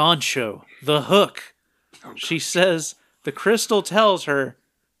El Gancho, the hook. She says the crystal tells her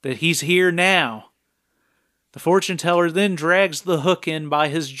that he's here now. The fortune teller then drags the hook in by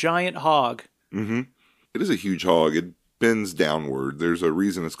his giant hog. Mm-hmm. It is a huge hog. It bends downward. There's a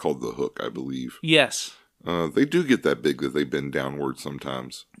reason it's called the hook, I believe. Yes. They do get that big that they bend downward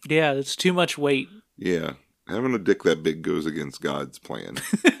sometimes. Yeah, it's too much weight. Yeah. Having a dick that big goes against God's plan.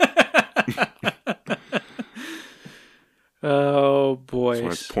 Oh, boy. So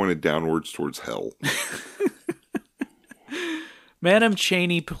it's pointed downwards towards hell. Madam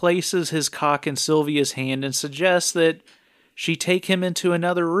Cheney places his cock in Sylvia's hand and suggests that she take him into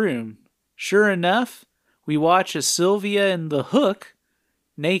another room. Sure enough, we watch as Sylvia and the hook,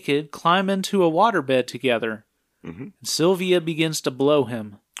 naked, climb into a waterbed together. Mm-hmm. And Sylvia begins to blow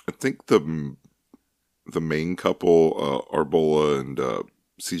him. I think the main couple, Arbola and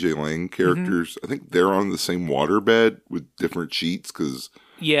C.J. Lang characters, I think they're on the same waterbed with different sheets because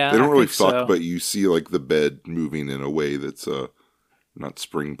they don't really fuck, but you see like the bed moving in a way that's not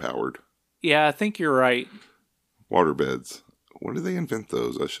spring powered. Yeah, I think you're right. Waterbeds. When did they invent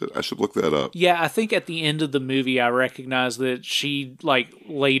those? I should look that up. Yeah, I think at the end of the movie, I recognized that she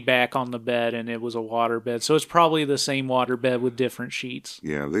laid back on the bed and it was a waterbed. So it's probably the same waterbed with different sheets.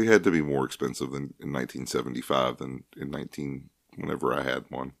 Yeah, they had to be more expensive than in 1975 than in whenever I had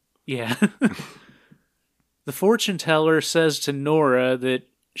one. Yeah. The fortune teller says to Nora that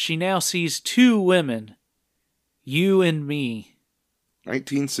she now sees two women, you and me.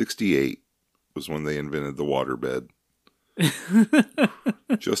 1968 was when they invented the waterbed.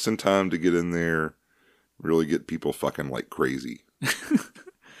 Just in time to get in there, really get people fucking like crazy.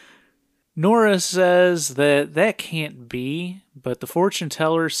 Nora says that can't be, but the fortune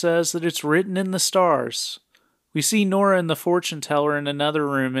teller says that it's written in the stars. We see Nora and the fortune teller in another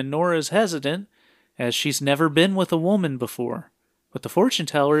room, and Nora is hesitant, as she's never been with a woman before, but the fortune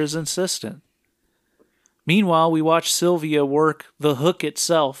teller is insistent. Meanwhile, we watch Sylvia work the hook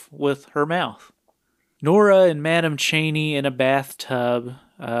itself with her mouth. Nora and Madam Cheney in a bathtub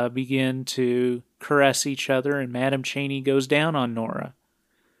begin to caress each other, and Madam Cheney goes down on Nora.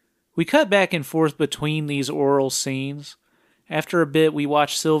 We cut back and forth between these oral scenes. After a bit, we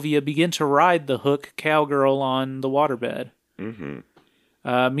watch Sylvia begin to ride the hook cowgirl on the waterbed.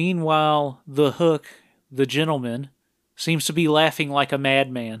 Mm-hmm. Meanwhile, the hook, the gentleman, seems to be laughing like a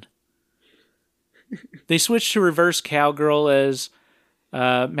madman. They switch to reverse cowgirl as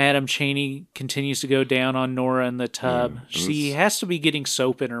Madam Cheney continues to go down on Nora in the tub. She has to be getting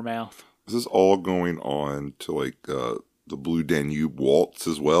soap in her mouth. This is all going on to the Blue Danube waltz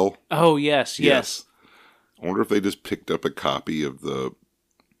as well. Oh, yes. I wonder if they just picked up a copy of the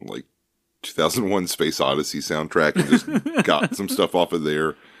 2001 Space Odyssey soundtrack and just got some stuff off of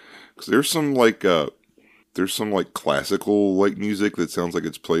there. Because there's some classical music that sounds like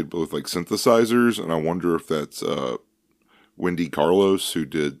it's played with synthesizers, and I wonder if that's Wendy Carlos, who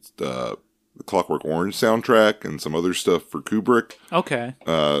did the Clockwork Orange soundtrack and some other stuff for Kubrick. Okay.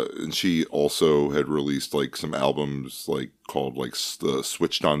 And she also had released some albums called the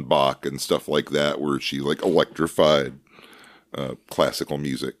Switched on Bach and stuff like that, where she electrified classical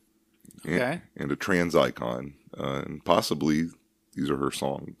music. Okay. And a trans icon. And possibly these are her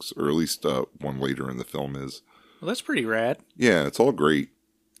songs, or at least one later in the film is. Well, that's pretty rad. Yeah, it's all great.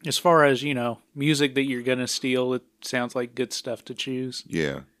 As far as, music that you're going to steal, it sounds like good stuff to choose.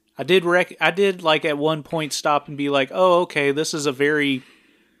 Yeah. I did at one point stop and be like, oh, okay, this is a very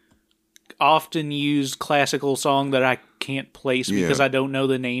often used classical song that I can't place because I don't know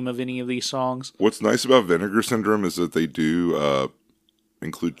the name of any of these songs. What's nice about Vinegar Syndrome is that they do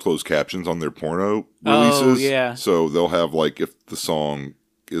include closed captions on their porno releases. Oh, yeah. So they'll have if the song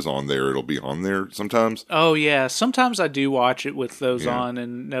is on there, it'll be on there sometimes. Oh, yeah. Sometimes I do watch it with those on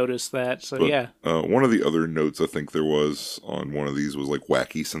and notice that. So, yeah. One of the other notes I think there was on one of these was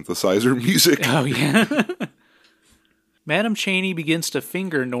wacky synthesizer music. Oh, yeah. Madam Cheney begins to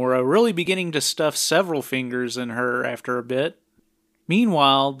finger Nora, really beginning to stuff several fingers in her after a bit.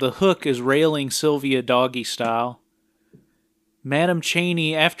 Meanwhile, the hook is railing Sylvia doggy style. Madam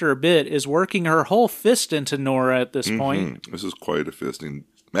Cheney, after a bit, is working her whole fist into Nora at this point. This is quite a fisting.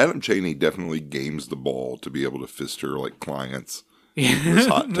 Madam Cheney definitely games the ball to be able to fist her clients in this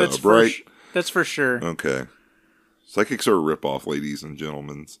hot tub, right? That's for sure. Okay. Psychics are a ripoff, ladies and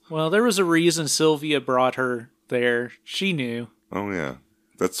gentlemen. Well, there was a reason Sylvia brought her there. She knew. Oh, yeah.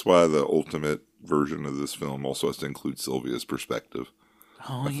 That's why the ultimate version of this film also has to include Sylvia's perspective.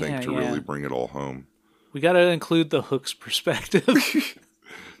 Oh, I think to really bring it all home. We got to include the hook's perspective.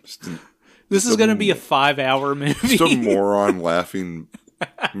 This is going to be a 5-hour movie. Just a moron laughing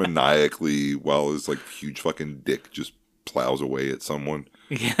maniacally while his like huge fucking dick just plows away at someone.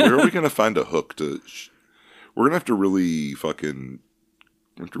 Yeah. Where are we going to find a hook to... We're going to have to really fucking...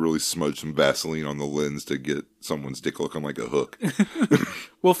 We have to really smudge some Vaseline on the lens to get someone's dick looking like a hook.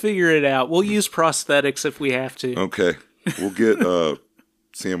 We'll figure it out. We'll use prosthetics if we have to. Okay. We'll get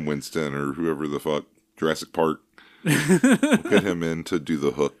Sam Winston or whoever the fuck, Jurassic Park. We'll get him in to do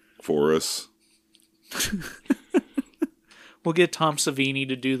the hook for us. We'll get Tom Savini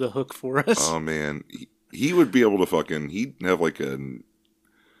to do the hook for us. Oh, man. He would be able to fucking... He'd have like an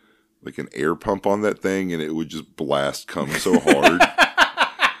air pump on that thing and it would just blast cum so hard.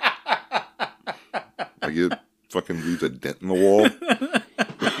 Like it fucking leaves a dent in the wall.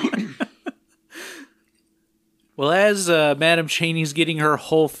 Well, as Madam Chaney's getting her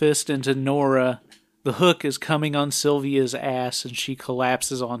whole fist into Nora, the hook is coming on Sylvia's ass and she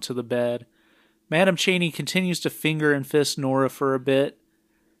collapses onto the bed. Madam Chaney continues to finger and fist Nora for a bit.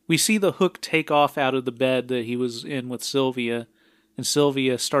 We see the hook take off out of the bed that he was in with Sylvia, and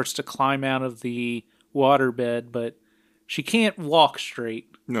Sylvia starts to climb out of the waterbed, but she can't walk straight.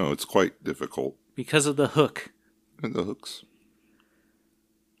 No, it's quite difficult. Because of the hook. And the hooks.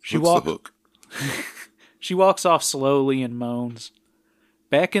 The hook? She walks off slowly and moans.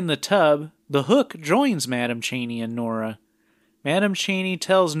 Back in the tub, the hook joins Madam Chaney and Nora. Madam Chaney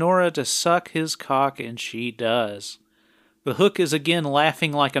tells Nora to suck his cock, and she does. The hook is again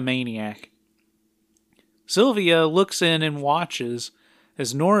laughing like a maniac. Sylvia looks in and watches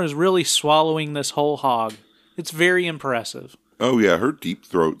as Nora's really swallowing this whole hog. It's very impressive. Oh yeah, her deep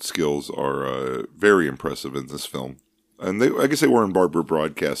throat skills are very impressive in this film. And I guess they were in Barbara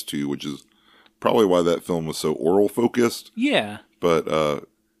Broadcast too, which is probably why that film was so oral focused. Yeah. But,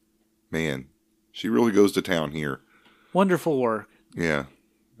 man, she really goes to town here. Wonderful work. Yeah.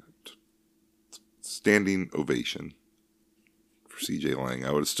 Standing ovation for C.J. Lang.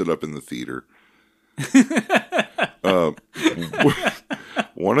 I would have stood up in the theater.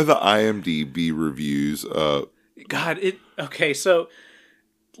 One of the IMDb reviews... Okay, so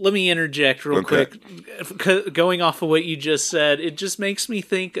let me interject real quick. Going off of what you just said, it just makes me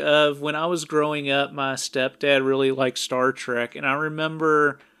think of when I was growing up, my stepdad really liked Star Trek, and I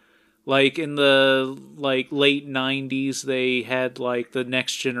remember like in the late 90s they had like the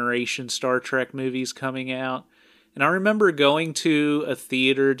Next Generation Star Trek movies coming out. And I remember going to a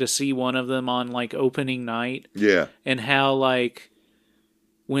theater to see one of them on like opening night. Yeah. And how like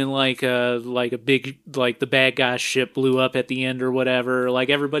when like a big like the bad guy's ship blew up at the end or whatever, like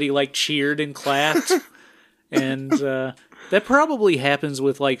everybody like cheered and clapped. And that probably happens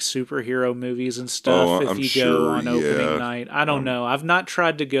with like superhero movies and stuff if you go on opening night. I don't know. I've not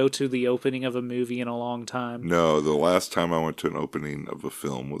tried to go to the opening of a movie in a long time. No, the last time I went to an opening of a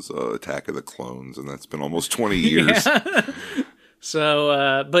film was Attack of the Clones, and that's been almost 20 years. Yeah.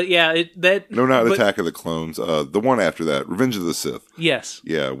 So, but yeah, Attack of the Clones. The one after that, Revenge of the Sith. Yes.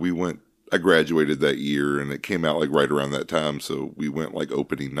 Yeah, we went. I graduated that year, and it came out like right around that time. So we went like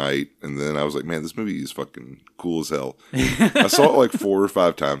opening night, and then I was like, "Man, this movie is fucking cool as hell." I saw it like 4 or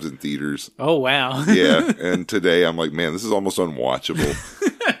 5 times in theaters. Oh wow! Yeah, and today I'm like, "Man, this is almost unwatchable."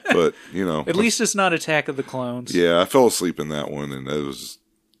 But at least it's not Attack of the Clones. Yeah, I fell asleep in that one, and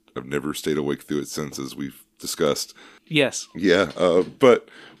I've never stayed awake through it since, as we've discussed. Yes. Yeah, but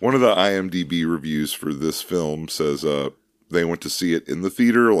one of the IMDb reviews for this film says they went to see it in the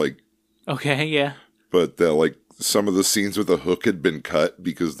theater, like. Okay, yeah. But that, like, some of the scenes with the hook had been cut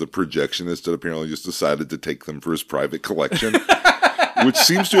because the projectionist had apparently just decided to take them for his private collection, which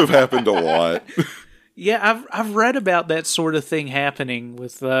seems to have happened a lot. Yeah, I've read about that sort of thing happening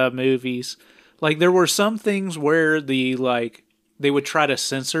with movies. Like, there were some things where they would try to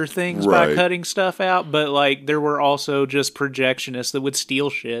censor things by cutting stuff out, but, like, there were also just projectionists that would steal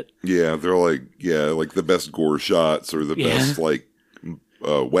shit. Yeah, they're like, like the best gore shots or the best, like,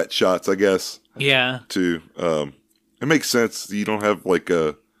 wet shots, I guess. Yeah. Too. It makes sense. You don't have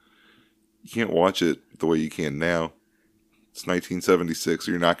you can't watch it the way you can now. It's 1976.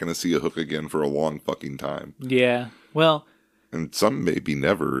 So you're not going to see a hook again for a long fucking time. Yeah. Well. And some maybe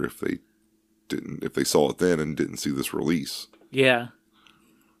never if they saw it then and didn't see this release. Yeah.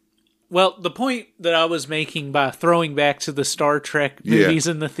 Well, the point that I was making by throwing back to the Star Trek movies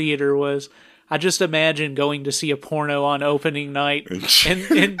in the theater was, I just imagine going to see a porno on opening night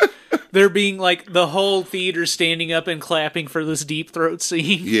and there being like the whole theater standing up and clapping for this deep throat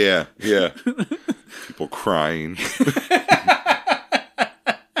scene. Yeah. People crying.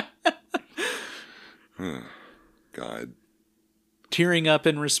 God. Tearing up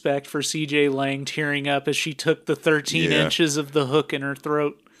in respect for C.J. Lang, tearing up as she took the 13 inches of the hook in her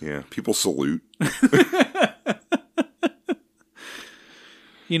throat. Yeah, people salute.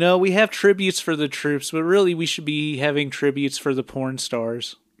 You know, we have tributes for the troops, but really we should be having tributes for the porn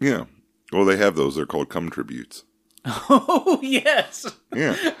stars. Yeah. Well, they have those. They're called cum tributes. Oh, yes.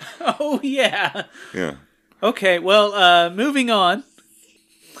 Yeah. Oh, yeah. Yeah. Okay, well, moving on.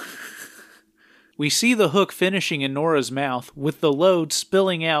 We see the hook finishing in Nora's mouth, with the load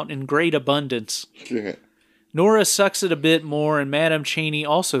spilling out in great abundance. Yeah. Nora sucks it a bit more, and Madam Chaney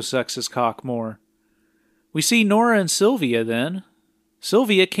also sucks his cock more. We see Nora and Sylvia then.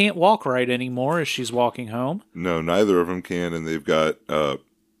 Sylvia can't walk right anymore as she's walking home. No, neither of them can, and they've got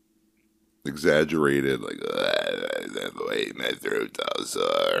exaggerated, like, the way my throat does.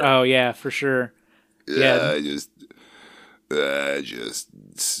 Oh, yeah, for sure. Yeah. I just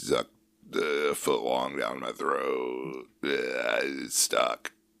sucked a foot long down my throat. It's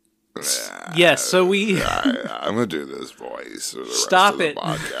stuck. Yes, so we... I'm going to do this voice for the Stop rest of the it.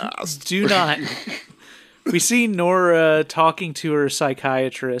 podcast. Do not. We see Nora talking to her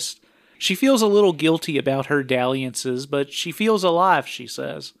psychiatrist. She feels a little guilty about her dalliances, but she feels alive, she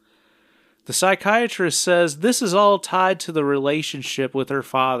says. The psychiatrist says this is all tied to the relationship with her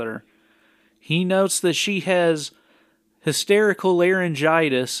father. He notes that she has hysterical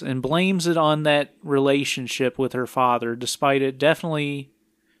laryngitis and blames it on that relationship with her father, despite it definitely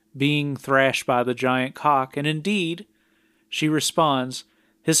being thrashed by the giant cock. And indeed, she responds,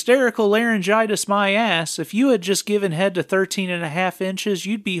 "Hysterical laryngitis my ass. If you had just given head to 13.5 inches,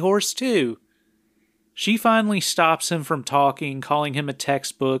 you'd be hoarse too." She finally stops him from talking, calling him a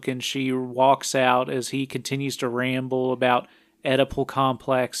textbook, and she walks out as he continues to ramble about Oedipal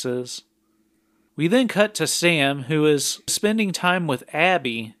complexes. We then cut to Sam, who is spending time with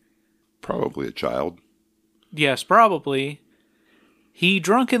Abby. Probably a child. Yes, probably. He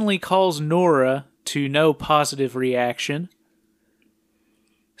drunkenly calls Nora, to no positive reaction.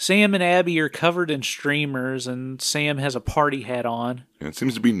 Sam and Abby are covered in streamers, and Sam has a party hat on. And it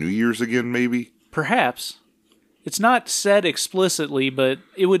seems to be New Year's again, maybe? Perhaps. It's not said explicitly, but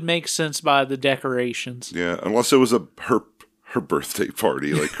it would make sense by the decorations. Yeah, unless it was her birthday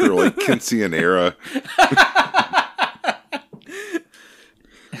party, like her quinceanera.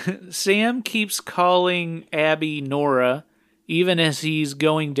 Sam keeps calling Abby Nora, even as he's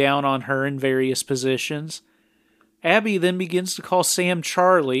going down on her in various positions. Abby then begins to call Sam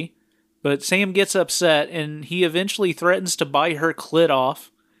Charlie, but Sam gets upset, and he eventually threatens to bite her clit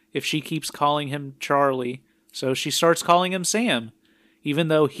off if she keeps calling him Charlie. So she starts calling him Sam, even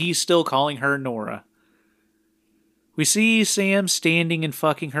though he's still calling her Nora. We see Sam standing and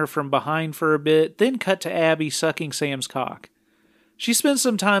fucking her from behind for a bit, then cut to Abby sucking Sam's cock. She spends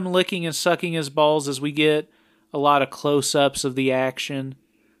some time licking and sucking his balls as we get a lot of close-ups of the action.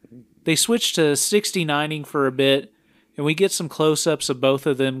 They switch to 69ing for a bit, and we get some close-ups of both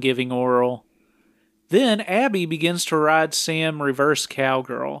of them giving oral. Then Abby begins to ride Sam reverse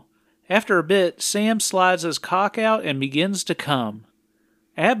cowgirl. After a bit, Sam slides his cock out and begins to come.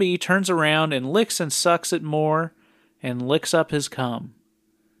 Abby turns around and licks and sucks it more, and licks up his cum.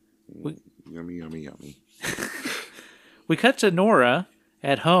 Yummy, yummy, yummy. We cut to Nora,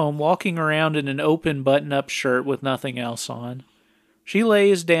 at home, walking around in an open button-up shirt with nothing else on. She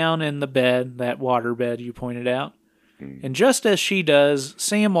lays down in the bed, that water bed you pointed out. And just as she does,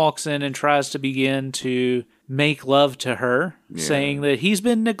 Sam walks in and tries to begin to make love to her, saying that he's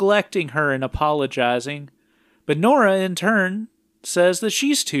been neglecting her and apologizing. But Nora, in turn, says that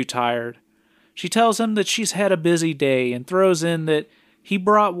she's too tired. She tells him that she's had a busy day and throws in that he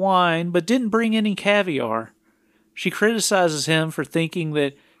brought wine but didn't bring any caviar. She criticizes him for thinking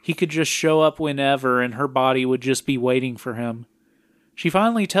that he could just show up whenever and her body would just be waiting for him. She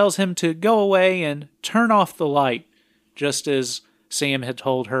finally tells him to go away and turn off the light, just as Sam had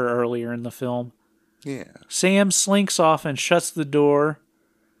told her earlier in the film. Yeah. Sam slinks off and shuts the door,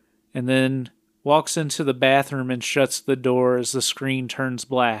 and then walks into the bathroom and shuts the door as the screen turns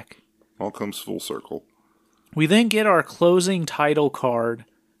black. All comes full circle. We then get our closing title card,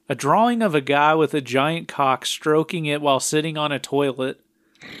 a drawing of a guy with a giant cock stroking it while sitting on a toilet.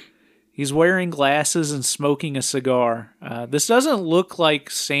 He's wearing glasses and smoking a cigar. This doesn't look like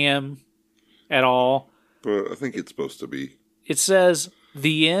Sam at all. But I think it's supposed to be. It says,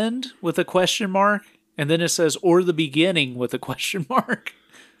 "The end," with a question mark, and then it says, "or the beginning," with a question mark.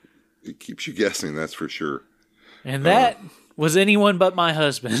 It keeps you guessing, that's for sure. And that was anyone but my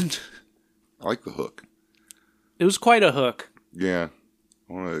husband. I like the hook. It was quite a hook. Yeah.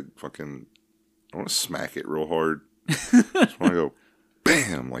 I want to smack it real hard. I just want to go,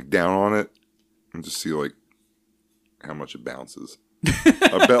 bam, like down on it, and just see like how much it bounces.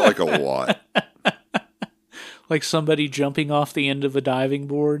 I bet like a lot. Like somebody jumping off the end of a diving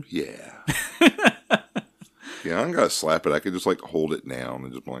board. Yeah. Yeah, I don't gotta slap it. I could just like hold it down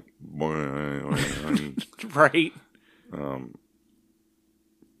and just like, Right.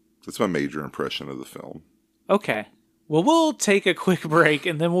 That's my major impression of the film. Okay. Well, we'll take a quick break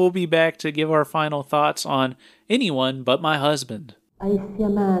and then we'll be back to give our final thoughts on Anyone But My Husband. I see a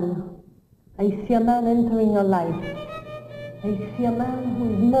man. I see a man entering your life. I see a man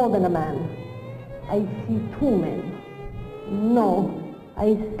who is more than a man. I see two men. No.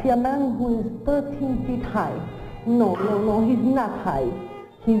 I see a man who is 13 feet high. No, he's not high.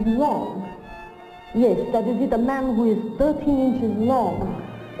 He's long. Yes, that is it, a man who is 13 inches long.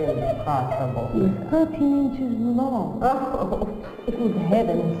 Impossible. He's 13 inches long. Oh, good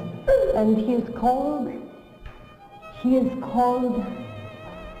heavens. And he is called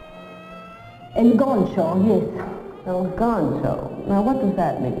El Goncho, yes. El Goncho. Now, what does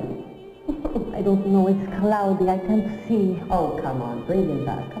that mean? I don't know. It's cloudy. I can't see. Oh, come on. Bring him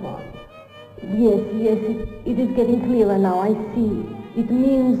back. Come on. Yes. It is getting clearer now. I see. It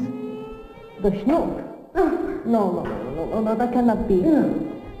means the schnook. No. That cannot be.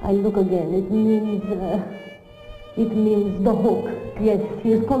 I look again. It means the hook. Yes,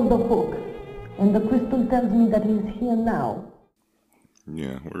 he is called the hook. And the crystal tells me that he is here now.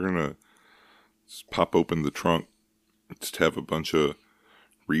 Yeah, we're gonna just pop open the trunk. Just have a bunch of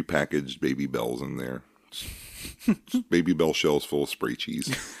repackaged Baby Bells in there. Just Baby Bell shells full of spray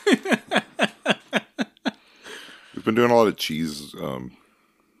cheese. We've been doing a lot of cheese, kind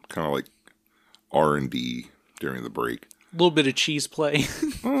of like R&D during the break. A little bit of cheese play.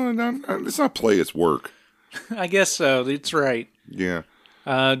 No, it's not play, it's work. I guess so. That's right. Yeah.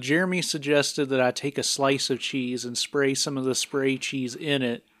 Jeremy suggested that I take a slice of cheese and spray some of the spray cheese in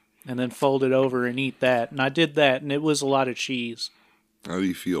it and then fold it over and eat that. And I did that, and it was a lot of cheese. How do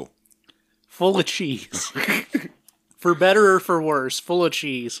you feel? Full of cheese. For better or for worse, full of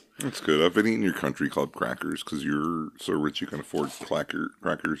cheese. That's good. I've been eating your country club crackers because you're so rich you can afford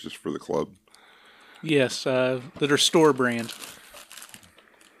crackers just for the club. Yes, that are store brand.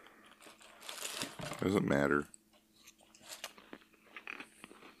 Doesn't matter.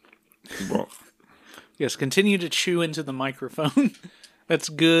 Well, yes, continue to chew into the microphone. That's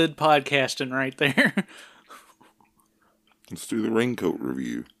good podcasting right there. Let's do the raincoat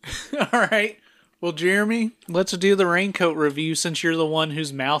review. All right. Well, Jeremy, let's do the raincoat review since you're the one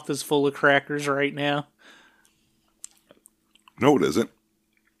whose mouth is full of crackers right now. No, it isn't.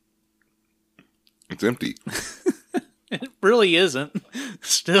 It's empty. It really isn't.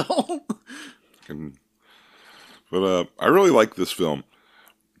 Still. But I really like this film.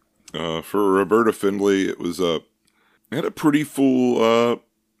 For Roberta Findlay, it had a pretty full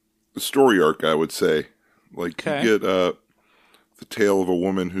story arc, I would say. Like, okay. You get the tale of a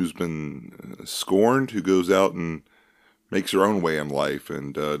woman who's been scorned, who goes out and makes her own way in life,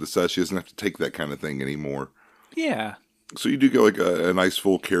 and decides she doesn't have to take that kind of thing anymore. Yeah. So you do get like a nice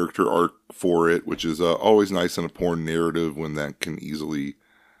full character arc for it, which is always nice in a porn narrative when that can easily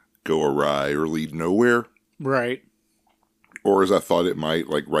go awry or lead nowhere. Right. Or as I thought it might,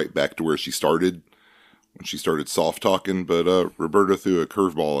 like right back to where she started, when she started soft talking, but Roberta threw a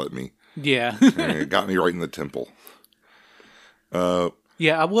curveball at me. Yeah. And it got me right in the temple.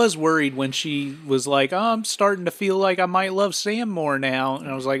 Yeah, I was worried when she was like, "Oh, I'm starting to feel like I might love Sam more now," and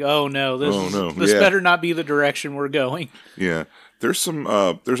I was like, "Oh no, this better not be the direction we're going." Yeah, there's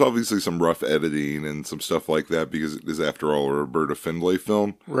obviously some rough editing and some stuff like that because it is, after all, a Roberta Findlay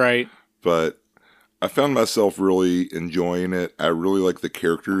film, right? But I found myself really enjoying it. I really like the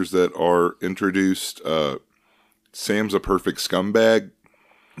characters that are introduced. Sam's a perfect scumbag.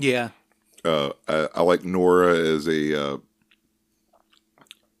 Yeah. I like Nora as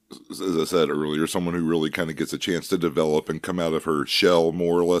I said earlier, someone who really kind of gets a chance to develop and come out of her shell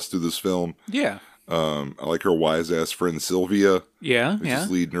more or less through this film. Yeah. I like her wise ass friend Sylvia. Yeah.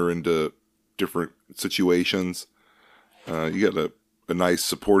 Just leading her into different situations. You got a nice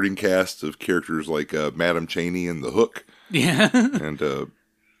supporting cast of characters like Madam Chaney and the Hook. Yeah. And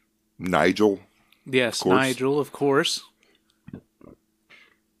Nigel. Yes, Nigel, of course.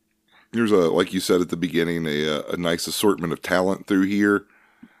 There's like you said at the beginning, a nice assortment of talent through here.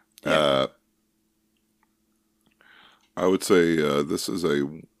 Yeah. I would say this is a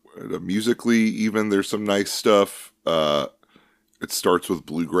musically even. There's some nice stuff. It starts with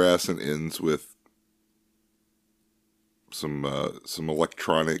bluegrass and ends with some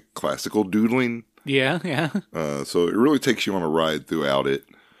electronic classical doodling. Yeah, yeah. So it really takes you on a ride throughout it.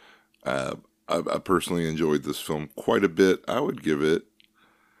 I personally enjoyed this film quite a bit. I would give it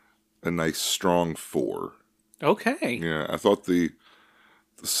a nice strong 4. Okay. Yeah, I thought the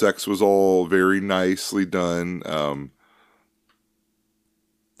The sex was all very nicely done.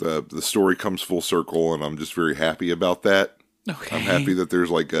 The story comes full circle, and I'm just very happy about that. Okay. I'm happy that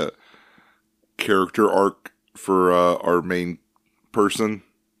there's like a character arc for our main person,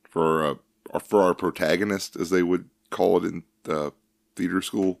 for our protagonist, as they would call it in theater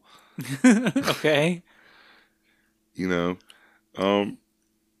school. Okay. You know,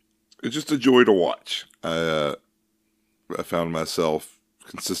 it's just a joy to watch. I found myself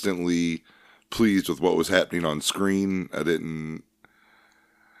consistently pleased with what was happening on screen. I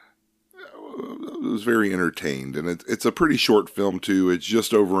was very entertained, and it's a pretty short film too. It's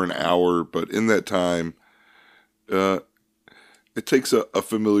just over an hour, but in that time, it takes a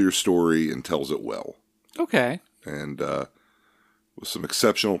familiar story and tells it well. Okay. And with some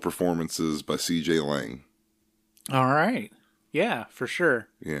exceptional performances by C.J. Lang. All right. Yeah, for sure.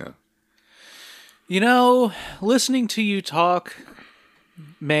 Yeah. You know, listening to you talk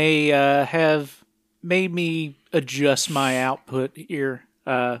may have made me adjust my output here.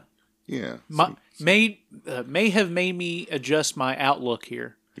 Yeah. May have made me adjust my outlook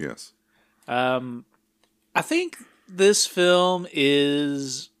here. Yes. I think this film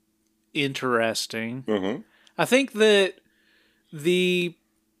is interesting. Uh-huh. I think that the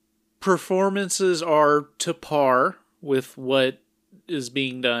performances are to par with what is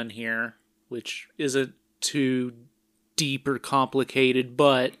being done here, which isn't too deep or complicated,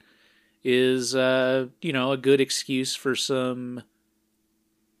 but is, a good excuse for some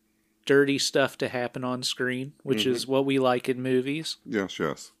dirty stuff to happen on screen, which is what we like in movies. Yes,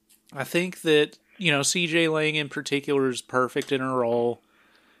 yes. I think that, C.J. Lang in particular is perfect in her role,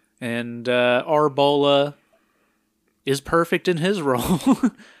 and Arbola is perfect in his role.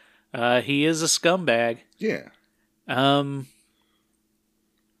 He is a scumbag. Yeah.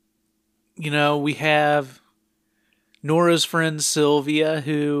 We have Nora's friend Sylvia,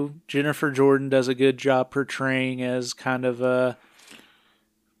 who Jennifer Jordan does a good job portraying as kind of a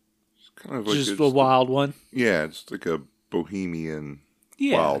just a wild one. Yeah, just like a bohemian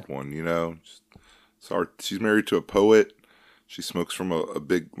wild one, she's married to a poet. She smokes from a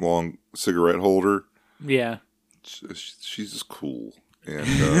big, long cigarette holder. Yeah. She's just cool.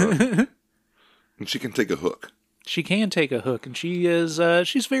 And and she can take a hook. She can take a hook, and she is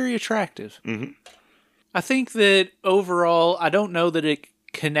she's very attractive. Mm-hmm. I think that overall, I don't know that it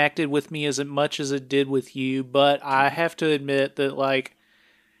connected with me as much as it did with you, but I have to admit that, like,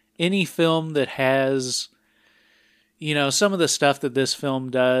 any film that has, some of the stuff that this film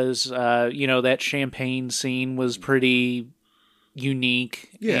does, that champagne scene was pretty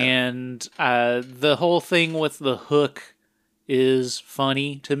unique. Yeah. And the whole thing with the hook is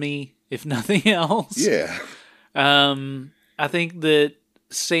funny to me, if nothing else. Yeah. I think that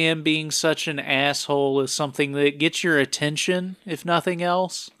Sam being such an asshole is something that gets your attention, if nothing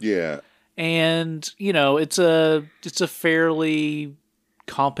else. Yeah. And, it's a fairly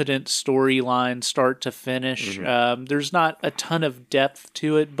competent storyline start to finish. Mm-hmm. There's not a ton of depth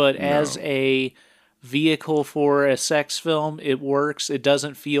to it, but as a vehicle for a sex film, it works. It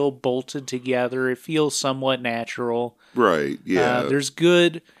doesn't feel bolted together. It feels somewhat natural. Right, yeah. There's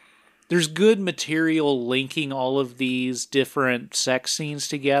good material linking all of these different sex scenes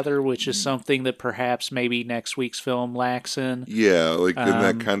together, which is something that perhaps maybe next week's film lacks in. Yeah, like in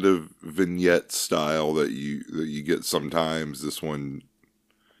that kind of vignette style that you get sometimes. This one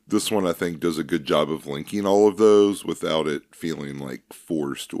I think does a good job of linking all of those without it feeling like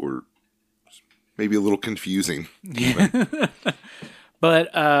forced or maybe a little confusing. But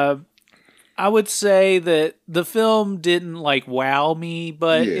I would say that the film didn't wow me,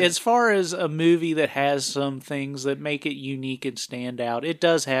 but as far as a movie that has some things that make it unique and stand out, it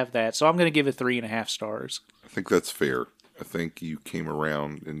does have that. So I'm going to give it 3.5 stars. I think that's fair. I think you came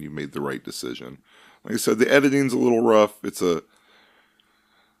around and you made the right decision. Like I said, the editing's a little rough. It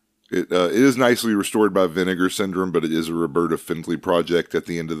is nicely restored by Vinegar Syndrome, but it is a Roberta Findlay project at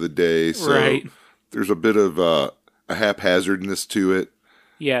the end of the day. So there's a bit of a haphazardness to it.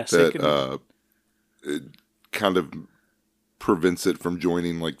 Yes. That it kind of prevents it from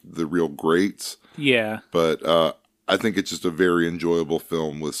joining the real greats. Yeah. But I think it's just a very enjoyable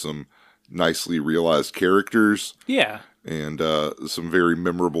film with some nicely realized characters. Yeah. And some very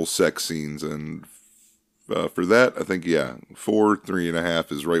memorable sex scenes. And for that, I think,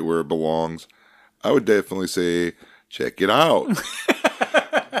 3.5 is right where it belongs. I would definitely say, check it out.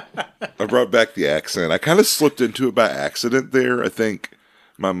 I brought back the accent. I kind of slipped into it by accident there. I think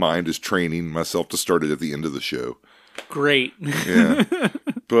my mind is training myself to start it at the end of the show. Great. Yeah.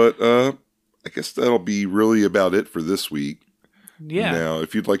 But I guess that'll be really about it for this week. Yeah. Now,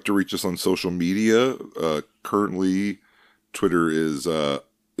 if you'd like to reach us on social media, currently Twitter is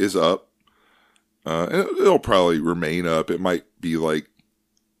is up. And it'll probably remain up. It might be like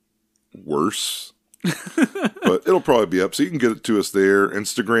worse, but it'll probably be up. So you can get it to us there.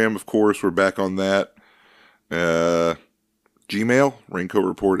 Instagram, of course, we're back on that. Gmail,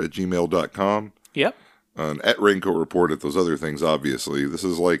 raincoatreport@gmail.com. Yep. At Raincoat Report at those other things, obviously. This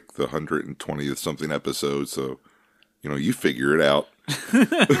is like the 120th something episode, so, you figure it out.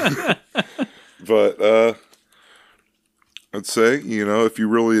 But, I'd say, if you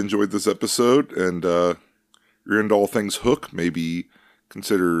really enjoyed this episode and you're into all things Hook, maybe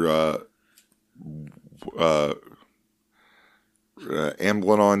consider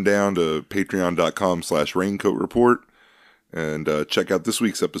ambling on down to patreon.com/raincoatreport and check out this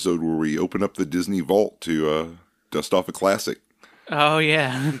week's episode where we open up the Disney vault to dust off a classic. Oh,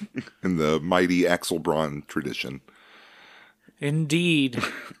 yeah. In the mighty Axel Braun tradition. Indeed.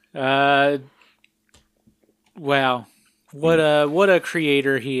 Wow. What a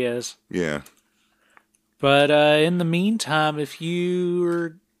creator he is. Yeah. But in the meantime, if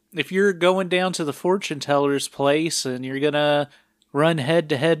you're going down to the fortune teller's place and you're gonna run head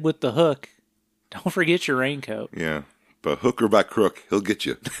to head with the Hook, don't forget your raincoat. Yeah. But hook or by crook, he'll get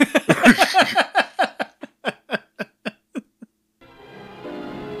you.